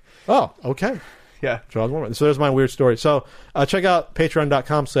Boy. Oh, okay. Yeah. So there's my weird story. So check out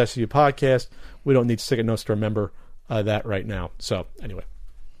patreon.com/podcast. We don't need sticky notes to remember that right now. So anyway,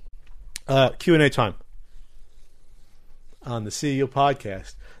 Q&A time. on the CEO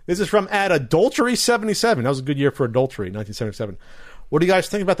podcast. This is from @Adultery77. That was a good year for Adultery, 1977. What do you guys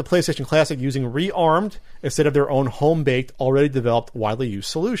think about the PlayStation Classic using Rearmed instead of their own home-baked, already developed, widely used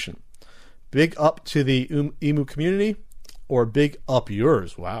solution? Big up to the emu community, or big up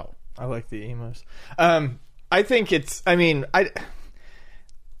yours? Wow. I like the emos. I think it's, I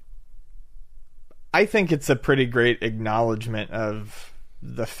think it's a pretty great acknowledgement of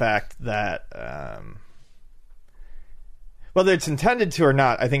the fact that, whether it's intended to or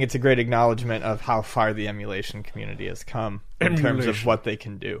not, I think it's a great acknowledgement of how far the emulation community has come in terms of what they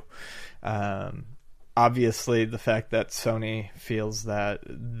can do. Obviously, the fact that Sony feels that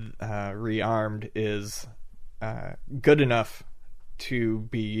Rearmed is good enough to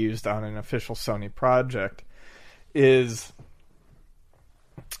be used on an official Sony project is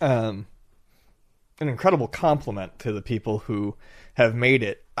an incredible compliment to the people who have made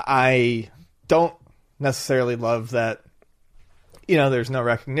it. I don't necessarily love that, there's no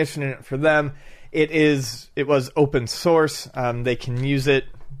recognition in it for them. It was open source. They can use it,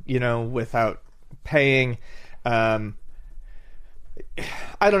 without paying. I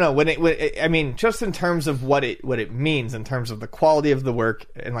don't know just in terms of what it means in terms of the quality of the work,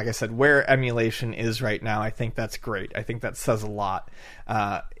 and like I said, where emulation is right now, I think that's great. I think that says a lot.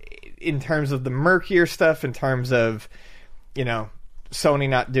 In terms of the murkier stuff, in terms of, Sony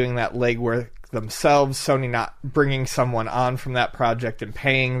not doing that legwork themselves, Sony not bringing someone on from that project and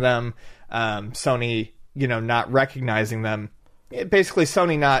paying them, Sony, not recognizing them, basically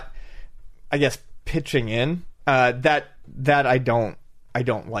Sony not, I guess, pitching in, that I don't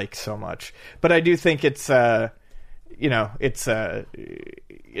like so much. But I do think it's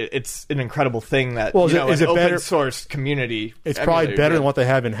it's an incredible thing that is it an better, open source community. It's probably better than what they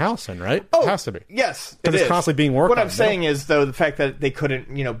have in house, then, right? Oh, it has to be. Yes, because it's constantly being worked on. What I'm saying is, though, the fact that they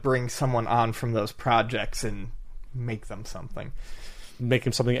couldn't, bring someone on from those projects and make them something. Make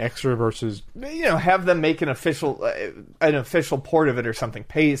them something extra versus, have them make an official port of it or something.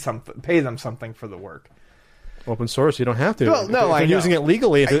 Pay them something for the work. Open source, you don't have to. Well, no, if they're using it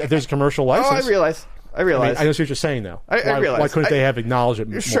legally, if there's a commercial license. I realize. I know what you're saying, though. I realize. Why couldn't they have acknowledged it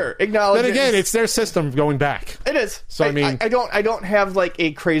more? Sure, acknowledge. Then again, it's their system going back. It is. So I don't have like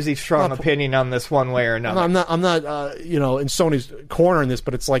a crazy strong opinion on this one way or another. I'm not in Sony's corner in this,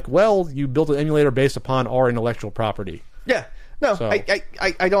 but it's like, well, you built an emulator based upon our intellectual property. Yeah. No, so.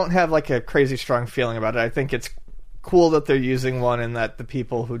 I don't have like a crazy strong feeling about it. I think it's cool that they're using one and that the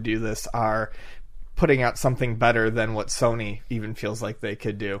people who do this are putting out something better than what Sony even feels like they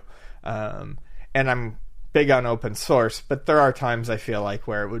could do. And I'm big on open source, but there are times I feel like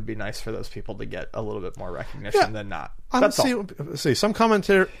where it would be nice for those people to get a little bit more recognition than not. That's all. See, some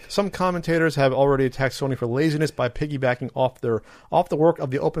commentators have already attacked Sony for laziness by piggybacking off the work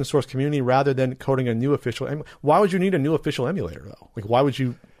of the open source community rather than coding a new official. Why would you need a new official emulator though? Like, why would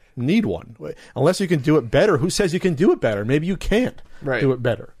you need one unless you can do it better? Who says you can do it better? Maybe you can't do it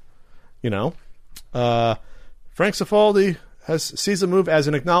better. Frank Cifaldi sees the move as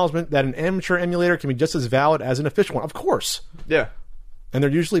an acknowledgement that an amateur emulator can be just as valid as an official one. Of course. Yeah. And they're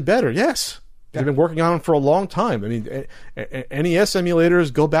usually better, yes. They've been working on them for a long time. I mean, NES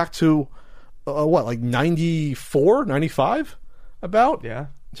emulators go back to, 94, 95? About? Yeah.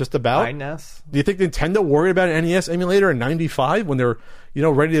 Just about? NES. Do you think Nintendo worried about an NES emulator in 95 when they're,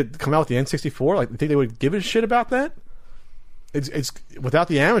 ready to come out with the N64? Like, you think they would give a shit about that? It's without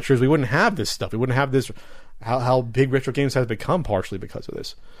the amateurs, we wouldn't have this stuff. We wouldn't have this... How big retro games has become partially because of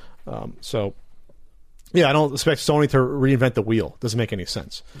this. I don't expect Sony to reinvent the wheel. Doesn't make any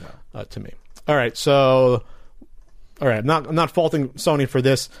sense to me. All right, I'm not faulting Sony for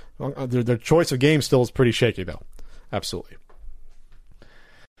this. Their choice of games still is pretty shaky, though. Absolutely.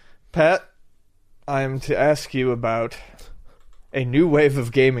 Pat, I'm to ask you about a new wave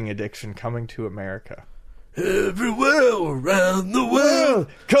of gaming addiction coming to America. Everywhere around the world,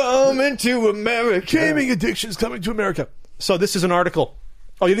 coming to America. Gaming addiction's coming to America. So this is an article.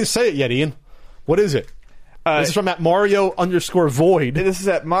 Oh, you didn't say it yet, Ian. What is it? This is from @Mario_Void. This is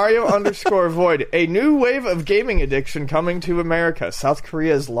 @Mario_Void. A new wave of gaming addiction coming to America. South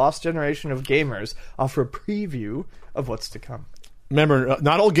Korea's lost generation of gamers offer a preview of what's to come. Remember,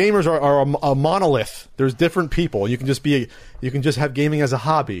 not all gamers are a monolith. There's different people. You can just have gaming as a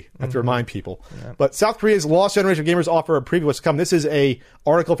hobby. I have to remind people. Yeah. But South Korea's lost generation of gamers offer a preview of what's to come. This is a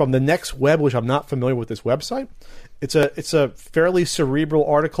article from the Next Web, which I'm not familiar with this website. It's a fairly cerebral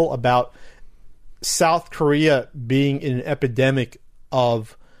article about South Korea being in an epidemic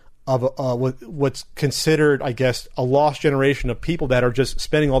of what's considered, I guess, a lost generation of people that are just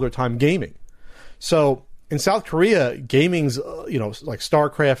spending all their time gaming. So in South Korea, gaming's like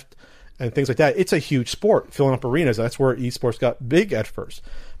StarCraft and things like that. It's a huge sport, filling up arenas. That's where esports got big at first.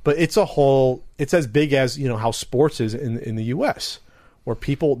 But it's as big as, how sports is in the U.S., where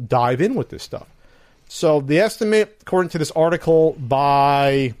people dive in with this stuff. So the estimate, according to this article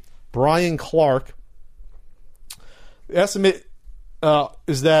by Brian Clark, the estimate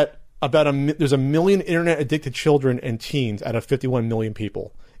is that there's 1 million internet-addicted children and teens out of 51 million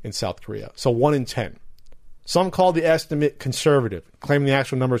people in South Korea. So 1 in 10. Some call the estimate conservative, claiming the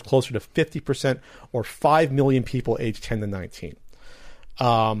actual number is closer to 50% or 5 million people aged 10 to 19.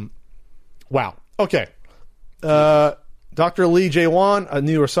 Wow. Okay. Dr. Lee Jae-won, a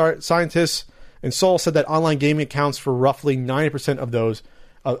neuroscientist in Seoul, said that online gaming accounts for roughly 90% of those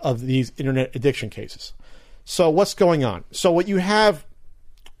of these internet addiction cases. So what's going on? So what you have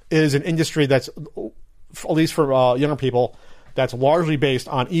is an industry that's, at least for younger people, that's largely based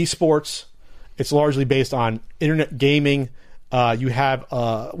on esports. It's largely based on internet gaming. You have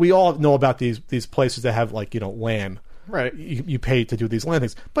we all know about these places that have LAN. Right. You pay to do these LAN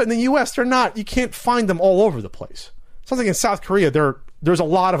things, but in the U.S. they're not. You can't find them all over the place. Sounds like in South Korea there's a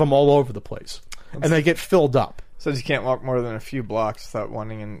lot of them all over the place, and they get filled up. Says you can't walk more than a few blocks without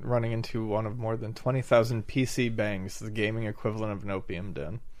running into one of more than 20,000 PC bangs, the gaming equivalent of an opium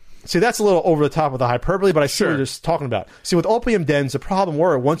den. See, that's a little over the top of the hyperbole, but I see what you're just talking about. See, with opium dens, the problem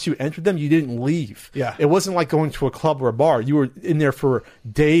were once you entered them, you didn't leave. Yeah. It wasn't like going to a club or a bar. You were in there for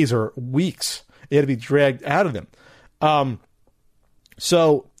days or weeks. You had to be dragged out of them.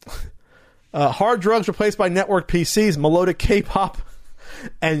 Hard drugs replaced by network PCs, melodic K-pop,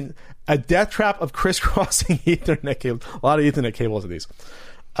 and a death trap of crisscrossing Ethernet cables. A lot of Ethernet cables of these.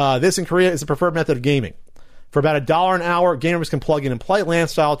 This in Korea is the preferred method of gaming. For about $1 an hour, gamers can plug in and play LAN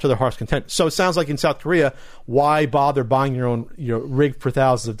style to their heart's content. So it sounds like in South Korea, why bother buying your own rig for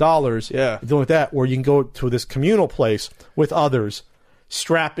thousands of dollars? Yeah. Dealing with that, where you can go to this communal place with others,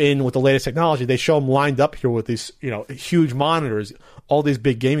 strap in with the latest technology. They show them lined up here with these huge monitors, all these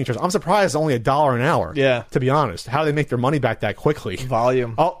big gaming chairs. I'm surprised it's only $1 an hour. Yeah. To be honest, how do they make their money back that quickly?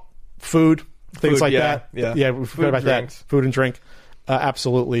 Volume. Oh, things like that. Yeah. We forgot about drinks. that. Food and drink,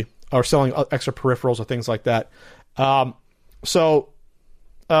 absolutely. Or selling extra peripherals or things like that. According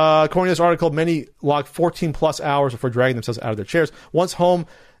to this article, many log 14 plus hours before dragging themselves out of their chairs. Once home,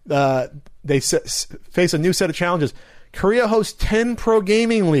 they face a new set of challenges. Korea hosts 10 pro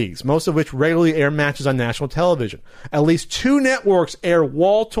gaming leagues, most of which regularly air matches on national television. At least 2 networks air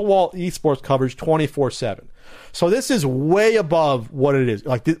wall-to-wall esports coverage 24/7. So this is way above what it is.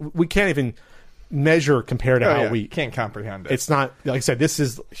 We can't even measure compared to how we can't comprehend it. It's not, like I said, this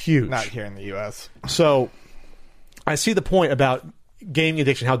is huge. Not here in the U.S. So I see the point about gaming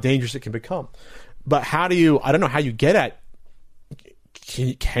addiction, how dangerous it can become. But I don't know how you get at,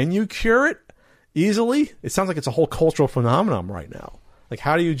 can you cure it easily? It sounds like it's a whole cultural phenomenon right now. Like,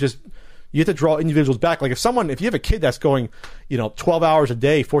 how do you have to draw individuals back. Like if you have a kid that's going, 12 hours a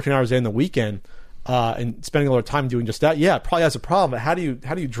day, 14 hours a day in the weekend, and spending a lot of time doing just that, it probably has a problem. But how do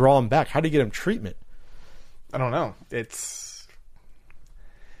you draw them back? How do you get them treatment? I don't know. It's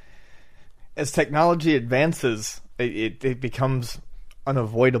as technology advances, it becomes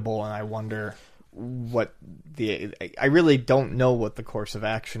unavoidable, and I wonder I really don't know what the course of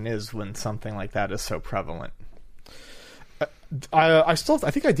action is when something like that is so prevalent. I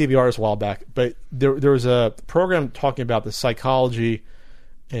think I DVR'd this a while back, but there was a program talking about the psychology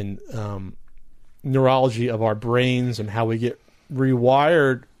and neurology of our brains and how we get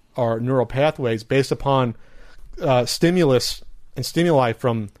rewired our neural pathways based upon stimulus and stimuli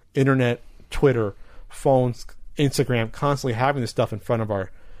from internet, Twitter, phones, Instagram, constantly having this stuff in front of our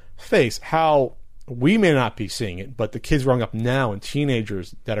face. How we may not be seeing it, but the kids growing up now and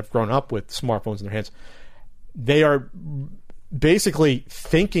teenagers that have grown up with smartphones in their hands, they are basically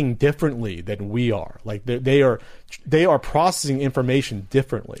thinking differently than we are. Like they are processing information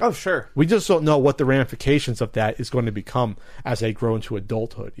differently. Oh, sure. We just don't know what the ramifications of that is going to become as they grow into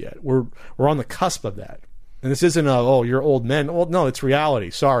adulthood yet. We're on the cusp of that. And this isn't you're old men. Well, no, it's reality.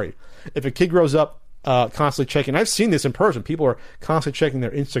 Sorry. If a kid grows up constantly checking, I've seen this in person. People are constantly checking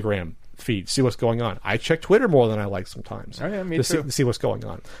their Instagram feed, see what's going on. I check Twitter more than I like sometimes. Oh, yeah, me too. To see what's going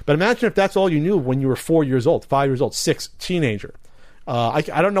on. But imagine if that's all you knew when you were 4 years old, 5 years old, 6, teenager. I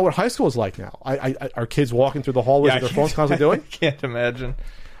don't know what high school is like now. Are kids walking through the hallways with their phones constantly doing? I can't imagine.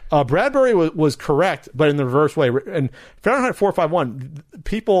 Bradbury was correct, but in the reverse way. And Fahrenheit 451,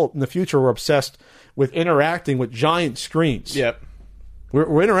 people in the future were obsessed with interacting with giant screens. Yep.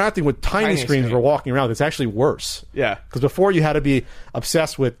 We're interacting with tiny screens. We're walking around. It's actually worse. Yeah. Because before you had to be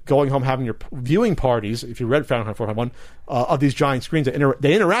obsessed with going home, having your viewing parties, if you read Fahrenheit 451, of these giant screens that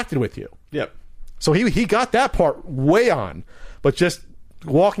they interacted with you. Yep. So he got that part way on, but just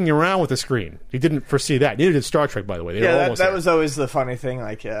walking around with a screen. He didn't foresee that. Neither did Star Trek, by the way. They were Yeah, almost that there. was always the funny thing.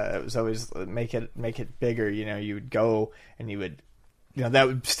 Like, it was always make it bigger. You know, you would go and you would, you know, that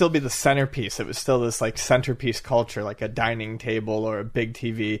would still be the centerpiece. It was still this like centerpiece culture, like a dining table or a big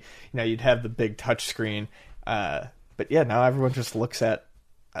TV. You know, you'd have the big touch screen. But yeah, now everyone just looks at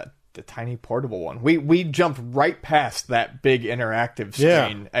the tiny portable one. We jumped right past that big interactive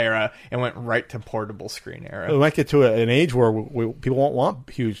screen era and went right to portable screen era. We might get to an age where people won't want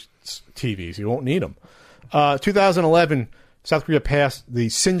huge TVs. You won't need them. 2011, South Korea passed the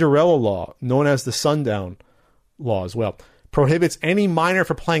Cinderella Law, known as the Sundown Law as well. Prohibits any minor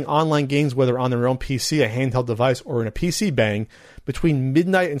from playing online games, whether on their own PC, a handheld device, or in a PC bang, between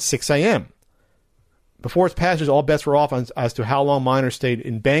midnight and 6 a.m. Before its passage, all bets were off as to how long minors stayed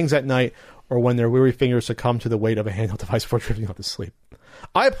in bangs at night or when their weary fingers succumbed to the weight of a handheld device before drifting off to sleep.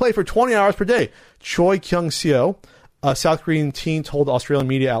 I play for 20 hours per day. Choi Kyung-seo, a South Korean teen, told Australian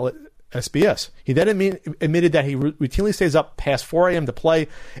media outlet SBS. He then admitted that he routinely stays up past 4 a.m. to play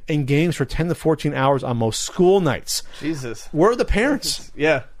in games for 10 to 14 hours on most school nights. Jesus. Where are the parents?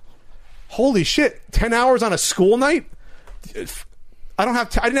 Yeah. Holy shit. 10 hours on a school night? I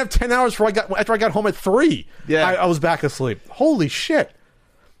didn't have 10 hours after I got home at 3. Yeah. I was back asleep. Holy shit.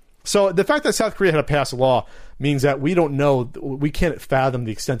 So the fact that South Korea had to pass a law means that we don't know, we can't fathom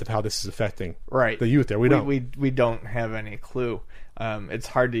the extent of how this is affecting the youth there. We don't have any clue. It's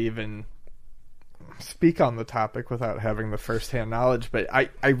hard to even speak on the topic without having the first-hand knowledge, but I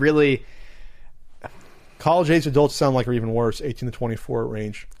really... College-age adults sound like are even worse, 18 to 24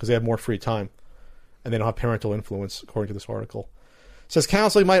 range, because they have more free time, and they don't have parental influence, according to this article. Says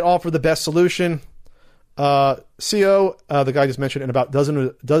counseling might offer the best solution. CO, the guy just mentioned, and about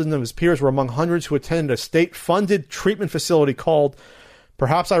a dozen of his peers were among hundreds who attended a state-funded treatment facility called,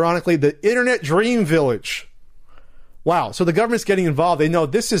 perhaps ironically, the Internet Dream Village. Wow, so the government's getting involved. They know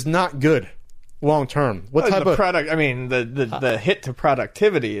this is not good long term. What type of product? I mean, the hit to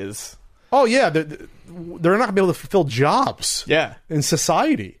productivity is... Oh, yeah, they're not going to be able to fulfill jobs in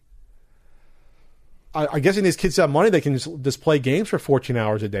society. I guess these kids have money, they can just play games for 14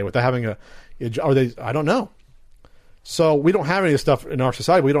 hours a day without having I don't know. So we don't have any of this stuff in our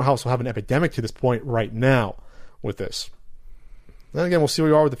society. We don't also have an epidemic to this point right now with this. Then again, we'll see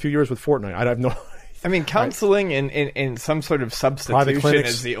where we are with a few years with Fortnite. I have no... I mean, counseling in some sort of substitution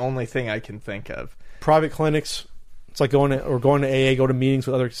is the only thing I can think of. Private clinics. It's like going to AA, go to meetings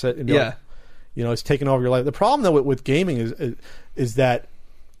with other... You know, it's taking over your life. The problem, though, with gaming is that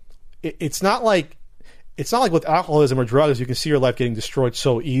it's not like with alcoholism or drugs, you can see your life getting destroyed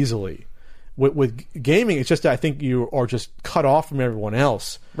so easily. With gaming, it's just that I think you are just cut off from everyone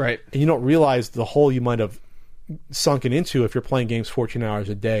else. Right. And you don't realize the hole you might have sunken into if you're playing games 14 hours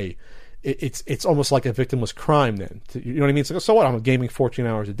a day. It's almost like a victimless crime then. You know what I mean? It's like, so what? I'm gaming 14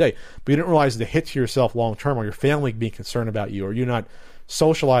 hours a day. But you didn't realize the hit to yourself long term, or your family being concerned about you, or you're not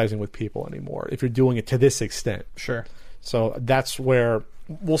socializing with people anymore if you're doing it to this extent. Sure. So that's where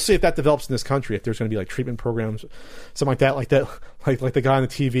we'll see if that develops in this country, if there's going to be like treatment programs, something like that, like the guy on the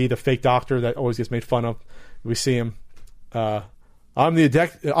TV, the fake doctor that always gets made fun of. We see him. I'm the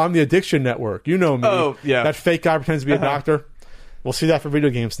Addiction Network. You know me. Oh, yeah. That fake guy pretends to be a doctor. We'll see that for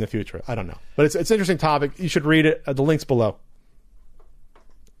video games in the future. I don't know. But it's an interesting topic. You should read it. The link's below.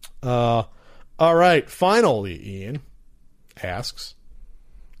 All right. Finally, Ian asks,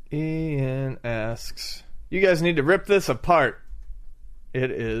 you guys need to rip this apart. It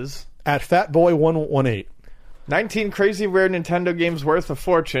is at Fatboy118. 19 crazy rare Nintendo games worth a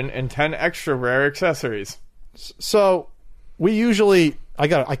fortune and 10 extra rare accessories. So we usually I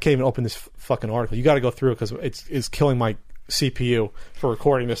can't even open this fucking article. You got to go through it because it's killing my CPU for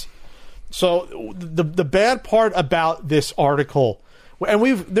recording this. So the bad part about this article, and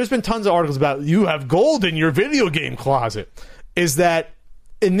there's been tons of articles about you have gold in your video game closet, is that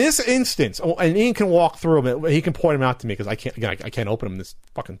in this instance, and Ian can walk through them, he can point them out to me because I can't open them, this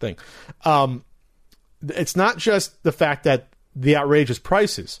fucking thing. It's not just the fact that the outrageous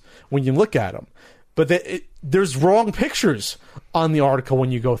prices when you look at them, but there's wrong pictures on the article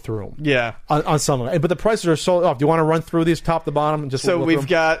when you go through them. Yeah, on some of them, but the prices are so off. Do you want to run through these top to bottom? And just so we've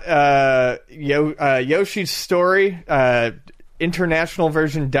got Yoshi's Story international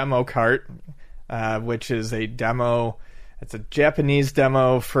version demo cart, which is a demo. It's a Japanese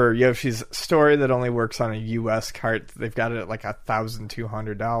demo for Yoshi's Story that only works on a U.S. cart. They've got it at like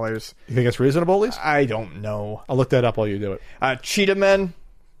 $1,200. You think it's reasonable, at least? I don't know. I'll look that up while you do it. Cheetah Men,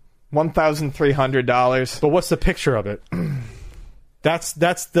 $1,300. But what's the picture of it? That's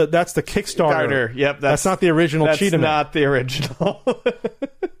the Kickstarter. Yep, that's not the original Cheetah Man. That's not the original.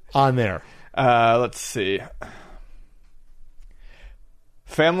 On there. Let's see.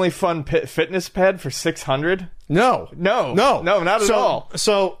 Family Fun fitness pad for $600. No, not at all.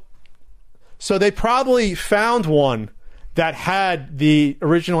 So they probably found one that had the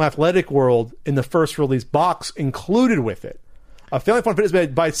original Athletic World in the first release box included with it. A Family Fun fitness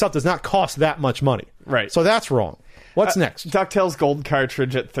pad by itself does not cost that much money. Right. So that's wrong. What's next? DuckTales Gold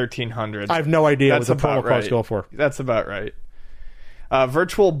cartridge at $1,300. I have no idea That's what the promo about cards right. go for. That's about right.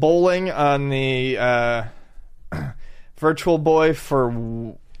 Virtual Bowling on the Virtual Boy for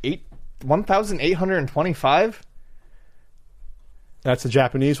 $1,825. That's the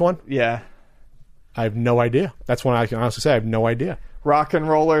Japanese one? Yeah. I have no idea. That's one I can honestly say I have no idea. Rock and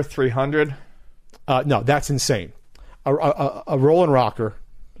Roller $300. No, that's insane. A Rollin' Rocker,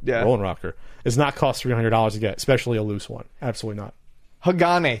 Yeah. Rollin' Rocker, does not cost $300 to get, especially a loose one. Absolutely not.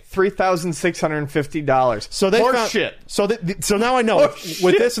 Hagane $3,650. So they Horse found, shit. So now I know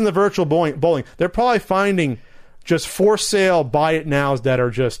with this and the virtual bowling, they're probably finding just for sale buy it nows that are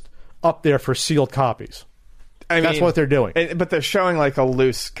just up there for sealed copies. That's what they're doing. But they're showing like a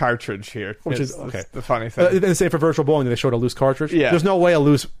loose cartridge here, Which is okay. The funny thing. And say for virtual bowling, they showed a loose cartridge. Yeah. There's no way a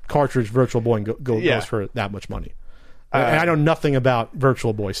loose cartridge virtual bowling Yeah. goes for that much money. And I know nothing about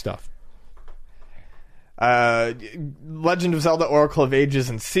virtual boy stuff. Legend of Zelda: Oracle of Ages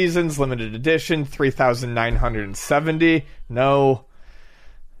and Seasons limited edition $3,970. No.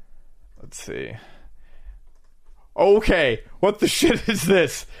 Let's see. Okay, what the shit is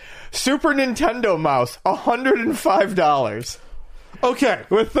this? Super Nintendo mouse, $105. Okay,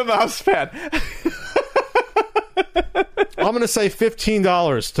 With the mouse pad. I'm going to say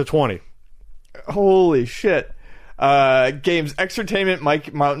 $15 to $20. Holy shit. Games Exertainment,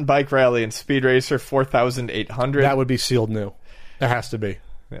 Mountain Bike Rally, and Speed Racer, $4,800. That would be sealed new. There has to be.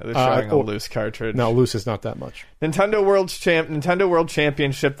 Yeah, they're showing a loose cartridge. No, loose is not that much. Nintendo World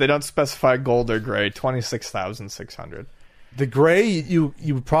Championship, they don't specify gold or gray, $26,600. The gray, you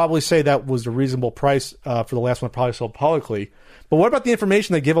would probably say that was a reasonable price for the last one that probably sold publicly. But what about the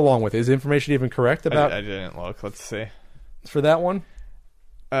information they give along with it? Is the information even correct about I didn't look. Let's see. for that one?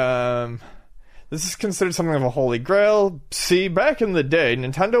 This is considered something of a holy grail. See, back in the day,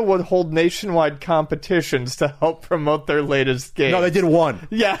 Nintendo would hold nationwide competitions to help promote their latest game. No, they did one.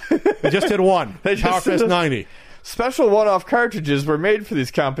 Yeah. They just did one. They just Power did Fest a- 90. Special one-off cartridges were made for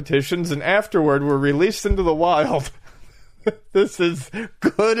these competitions and afterward were released into the wild. This is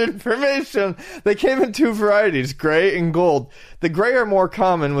good information. They came in two varieties, gray and gold. The gray are more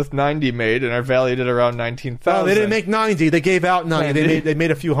common with 90 made and are valued at around 19,000. No, they didn't make 90. They gave out 90. They made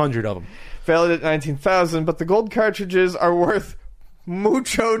a few hundred of them. Valued at 19,000, but the gold cartridges are worth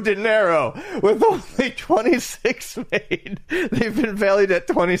mucho dinero. With only 26 made, they've been valued at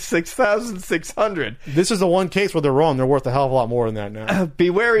 26,600. This is the one case where they're wrong. They're worth a hell of a lot more than that now.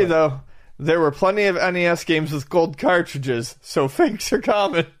 Be wary, though. There were plenty of NES games with gold cartridges, so fakes are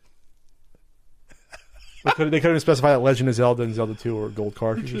common. They could have specified that Legend of Zelda and Zelda 2 were gold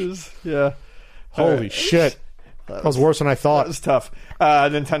cartridges. Yeah. Holy shit. That was worse than I thought. That was tough.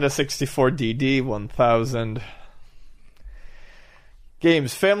 Nintendo 64 DD, 1,000.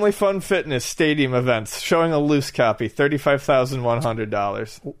 Games, Family Fun Fitness Stadium events, showing a loose copy,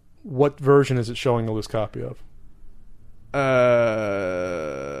 $35,100. What version is it showing a loose copy of?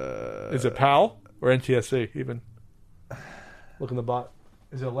 Is it PAL or NTSC even? Look in the bottom.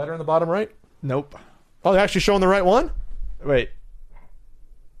 Is there a letter in the bottom right? Nope. Oh, they're actually showing the right one? Wait.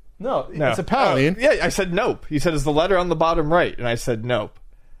 No, No. it's a PAL, Ian. Yeah, I said nope. You said, is the letter on the bottom right? And I said nope.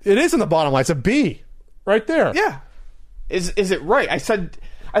 It is in the bottom line. It's a B. Right there. Yeah. Is it right? I thought,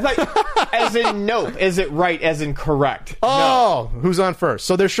 as in nope. Is it right as in correct? Oh, who's on first?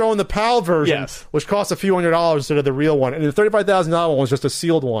 So they're showing the PAL version, Yes. which costs a few $100s instead of the real one. And the $35,000 one was just a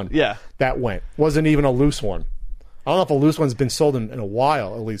sealed one. Yeah. That went. Wasn't even a loose one. I don't know if a loose one's been sold in a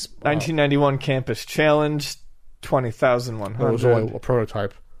while, at least. 1991 Campus Challenge, It was 20,100. only a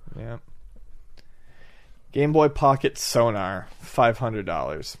prototype. Yeah. Game Boy Pocket Sonar,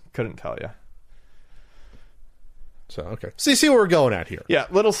 $500. Couldn't tell you. So, okay. So you see where we're going at here. Yeah,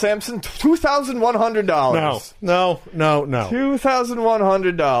 Little Samson, $2,100. No.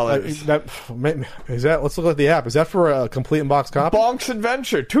 $2,100. Is that? Let's look at the app. Is that for a complete in-box copy? Bonk's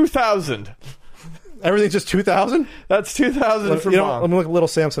Adventure, $2,000. Everything's just 2,000. That's $2,000 for Bonk. Let me look at Little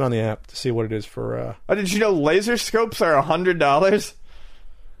Samson on the app to see what it is for. Did you know laser scopes are $100?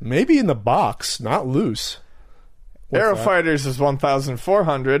 Maybe in the box, not loose. Aero that? Fighters is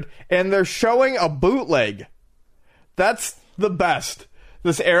 $1,400, and they're showing a bootleg. That's the best.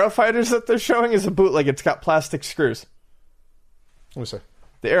 This Aero Fighters that they're showing is a bootleg. It's got plastic screws. Let me see.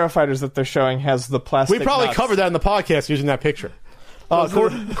 The Aero Fighters that they're showing has the plastic. We probably nuts. covered that in the podcast using that picture.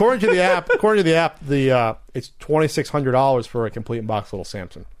 According to the app, it's $2,600 for a complete box Little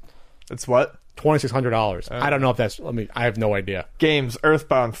Samson. It's what? $2,600. I don't know if that's. I have no idea. Games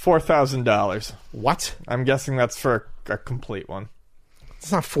Earthbound $4,000. What? I'm guessing that's for a complete one.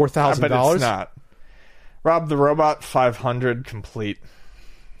 It's not $4,000. But it's not. Rob the Robot $500 complete.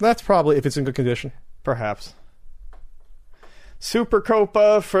 That's probably if it's in good condition. Perhaps. Super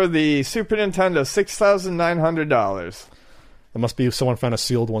Copa for the Super Nintendo $6,900. There must be someone found a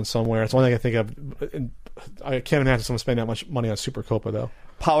sealed one somewhere. It's the only thing I can think of. I can't imagine someone spending that much money on Super Copa though.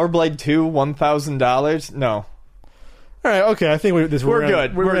 Power Blade 2 $1,000. No. All right. Okay. I think we're good. We're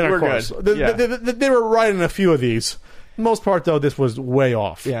good. They were right in a few of these. Most part though, this was way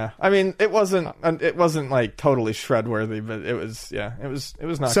off. Yeah. I mean, it wasn't like totally shred worthy, but it was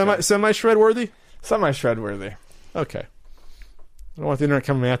not semi shred worthy. Semi shred worthy. Okay. I don't want the internet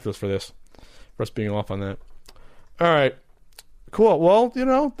coming after us for this, for us being off on that. All right, cool. Well,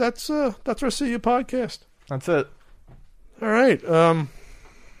 that's our CU podcast. That's it. All right.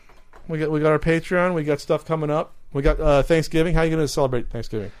 We got our Patreon. We got stuff coming up. We got Thanksgiving. How are you going to celebrate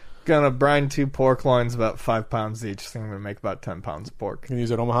Thanksgiving? Gonna brine 2 pork loins, about 5 pounds each. So I'm gonna make about 10 pounds of pork. You gonna use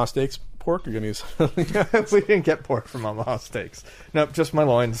that Omaha Steaks pork? Or you gonna use? We didn't get pork from Omaha Steaks. Nope, just my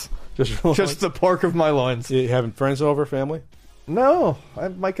loins. Just the pork of my loins. You having friends over, family? No, I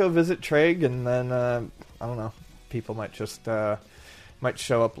might go visit Treg, and then I don't know. People might just might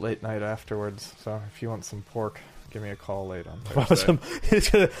show up late night afterwards. So if you want some pork, give me a call late on Thursday. It's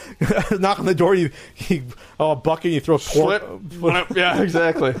gonna knock on the door. You a bucket. You throw pork. Yeah,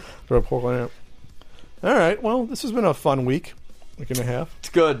 exactly. Throw pork on it. All right. Well, this has been a fun week and a half. It's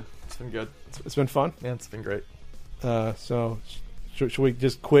good. It's been good. It's been fun. Yeah, it's been great. So should we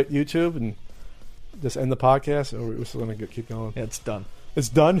just quit YouTube and just end the podcast, or we're still gonna keep going? Yeah, it's done. It's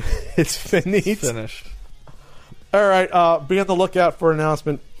done. It's finished. It's finished. All right. Be on the lookout for an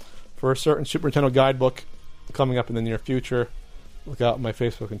announcement for a certain Super Nintendo guidebook coming up in the near future. Look out on my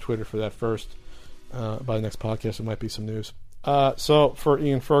Facebook and Twitter for that first. By the next podcast, there might be some news. So for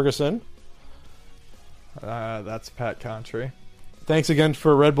Ian Ferguson, that's Pat Contry. Thanks again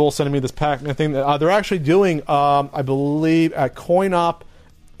for Red Bull sending me this Pac-Man thing. They're actually doing, I believe, at Coin Op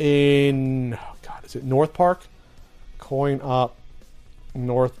in is it North Park? Coin Op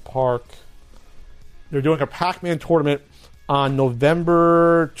North Park. They're doing a Pac-Man tournament on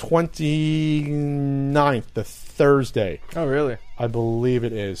November 29th, the Thursday. Oh, really? I believe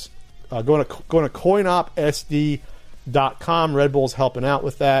it is. Going to coinopsd.com. Red Bull's helping out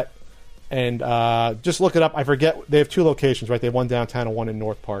with that. And just look it up. I forget. They have 2 locations, right? They have one downtown and one in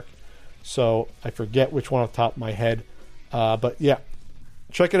North Park. So I forget which one off the top of my head. But yeah,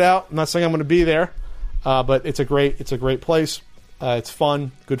 check it out. I'm not saying I'm going to be there, but it's a great place. It's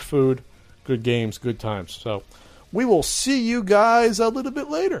fun, good food, good games, good times. So we will see you guys a little bit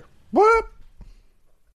later. What?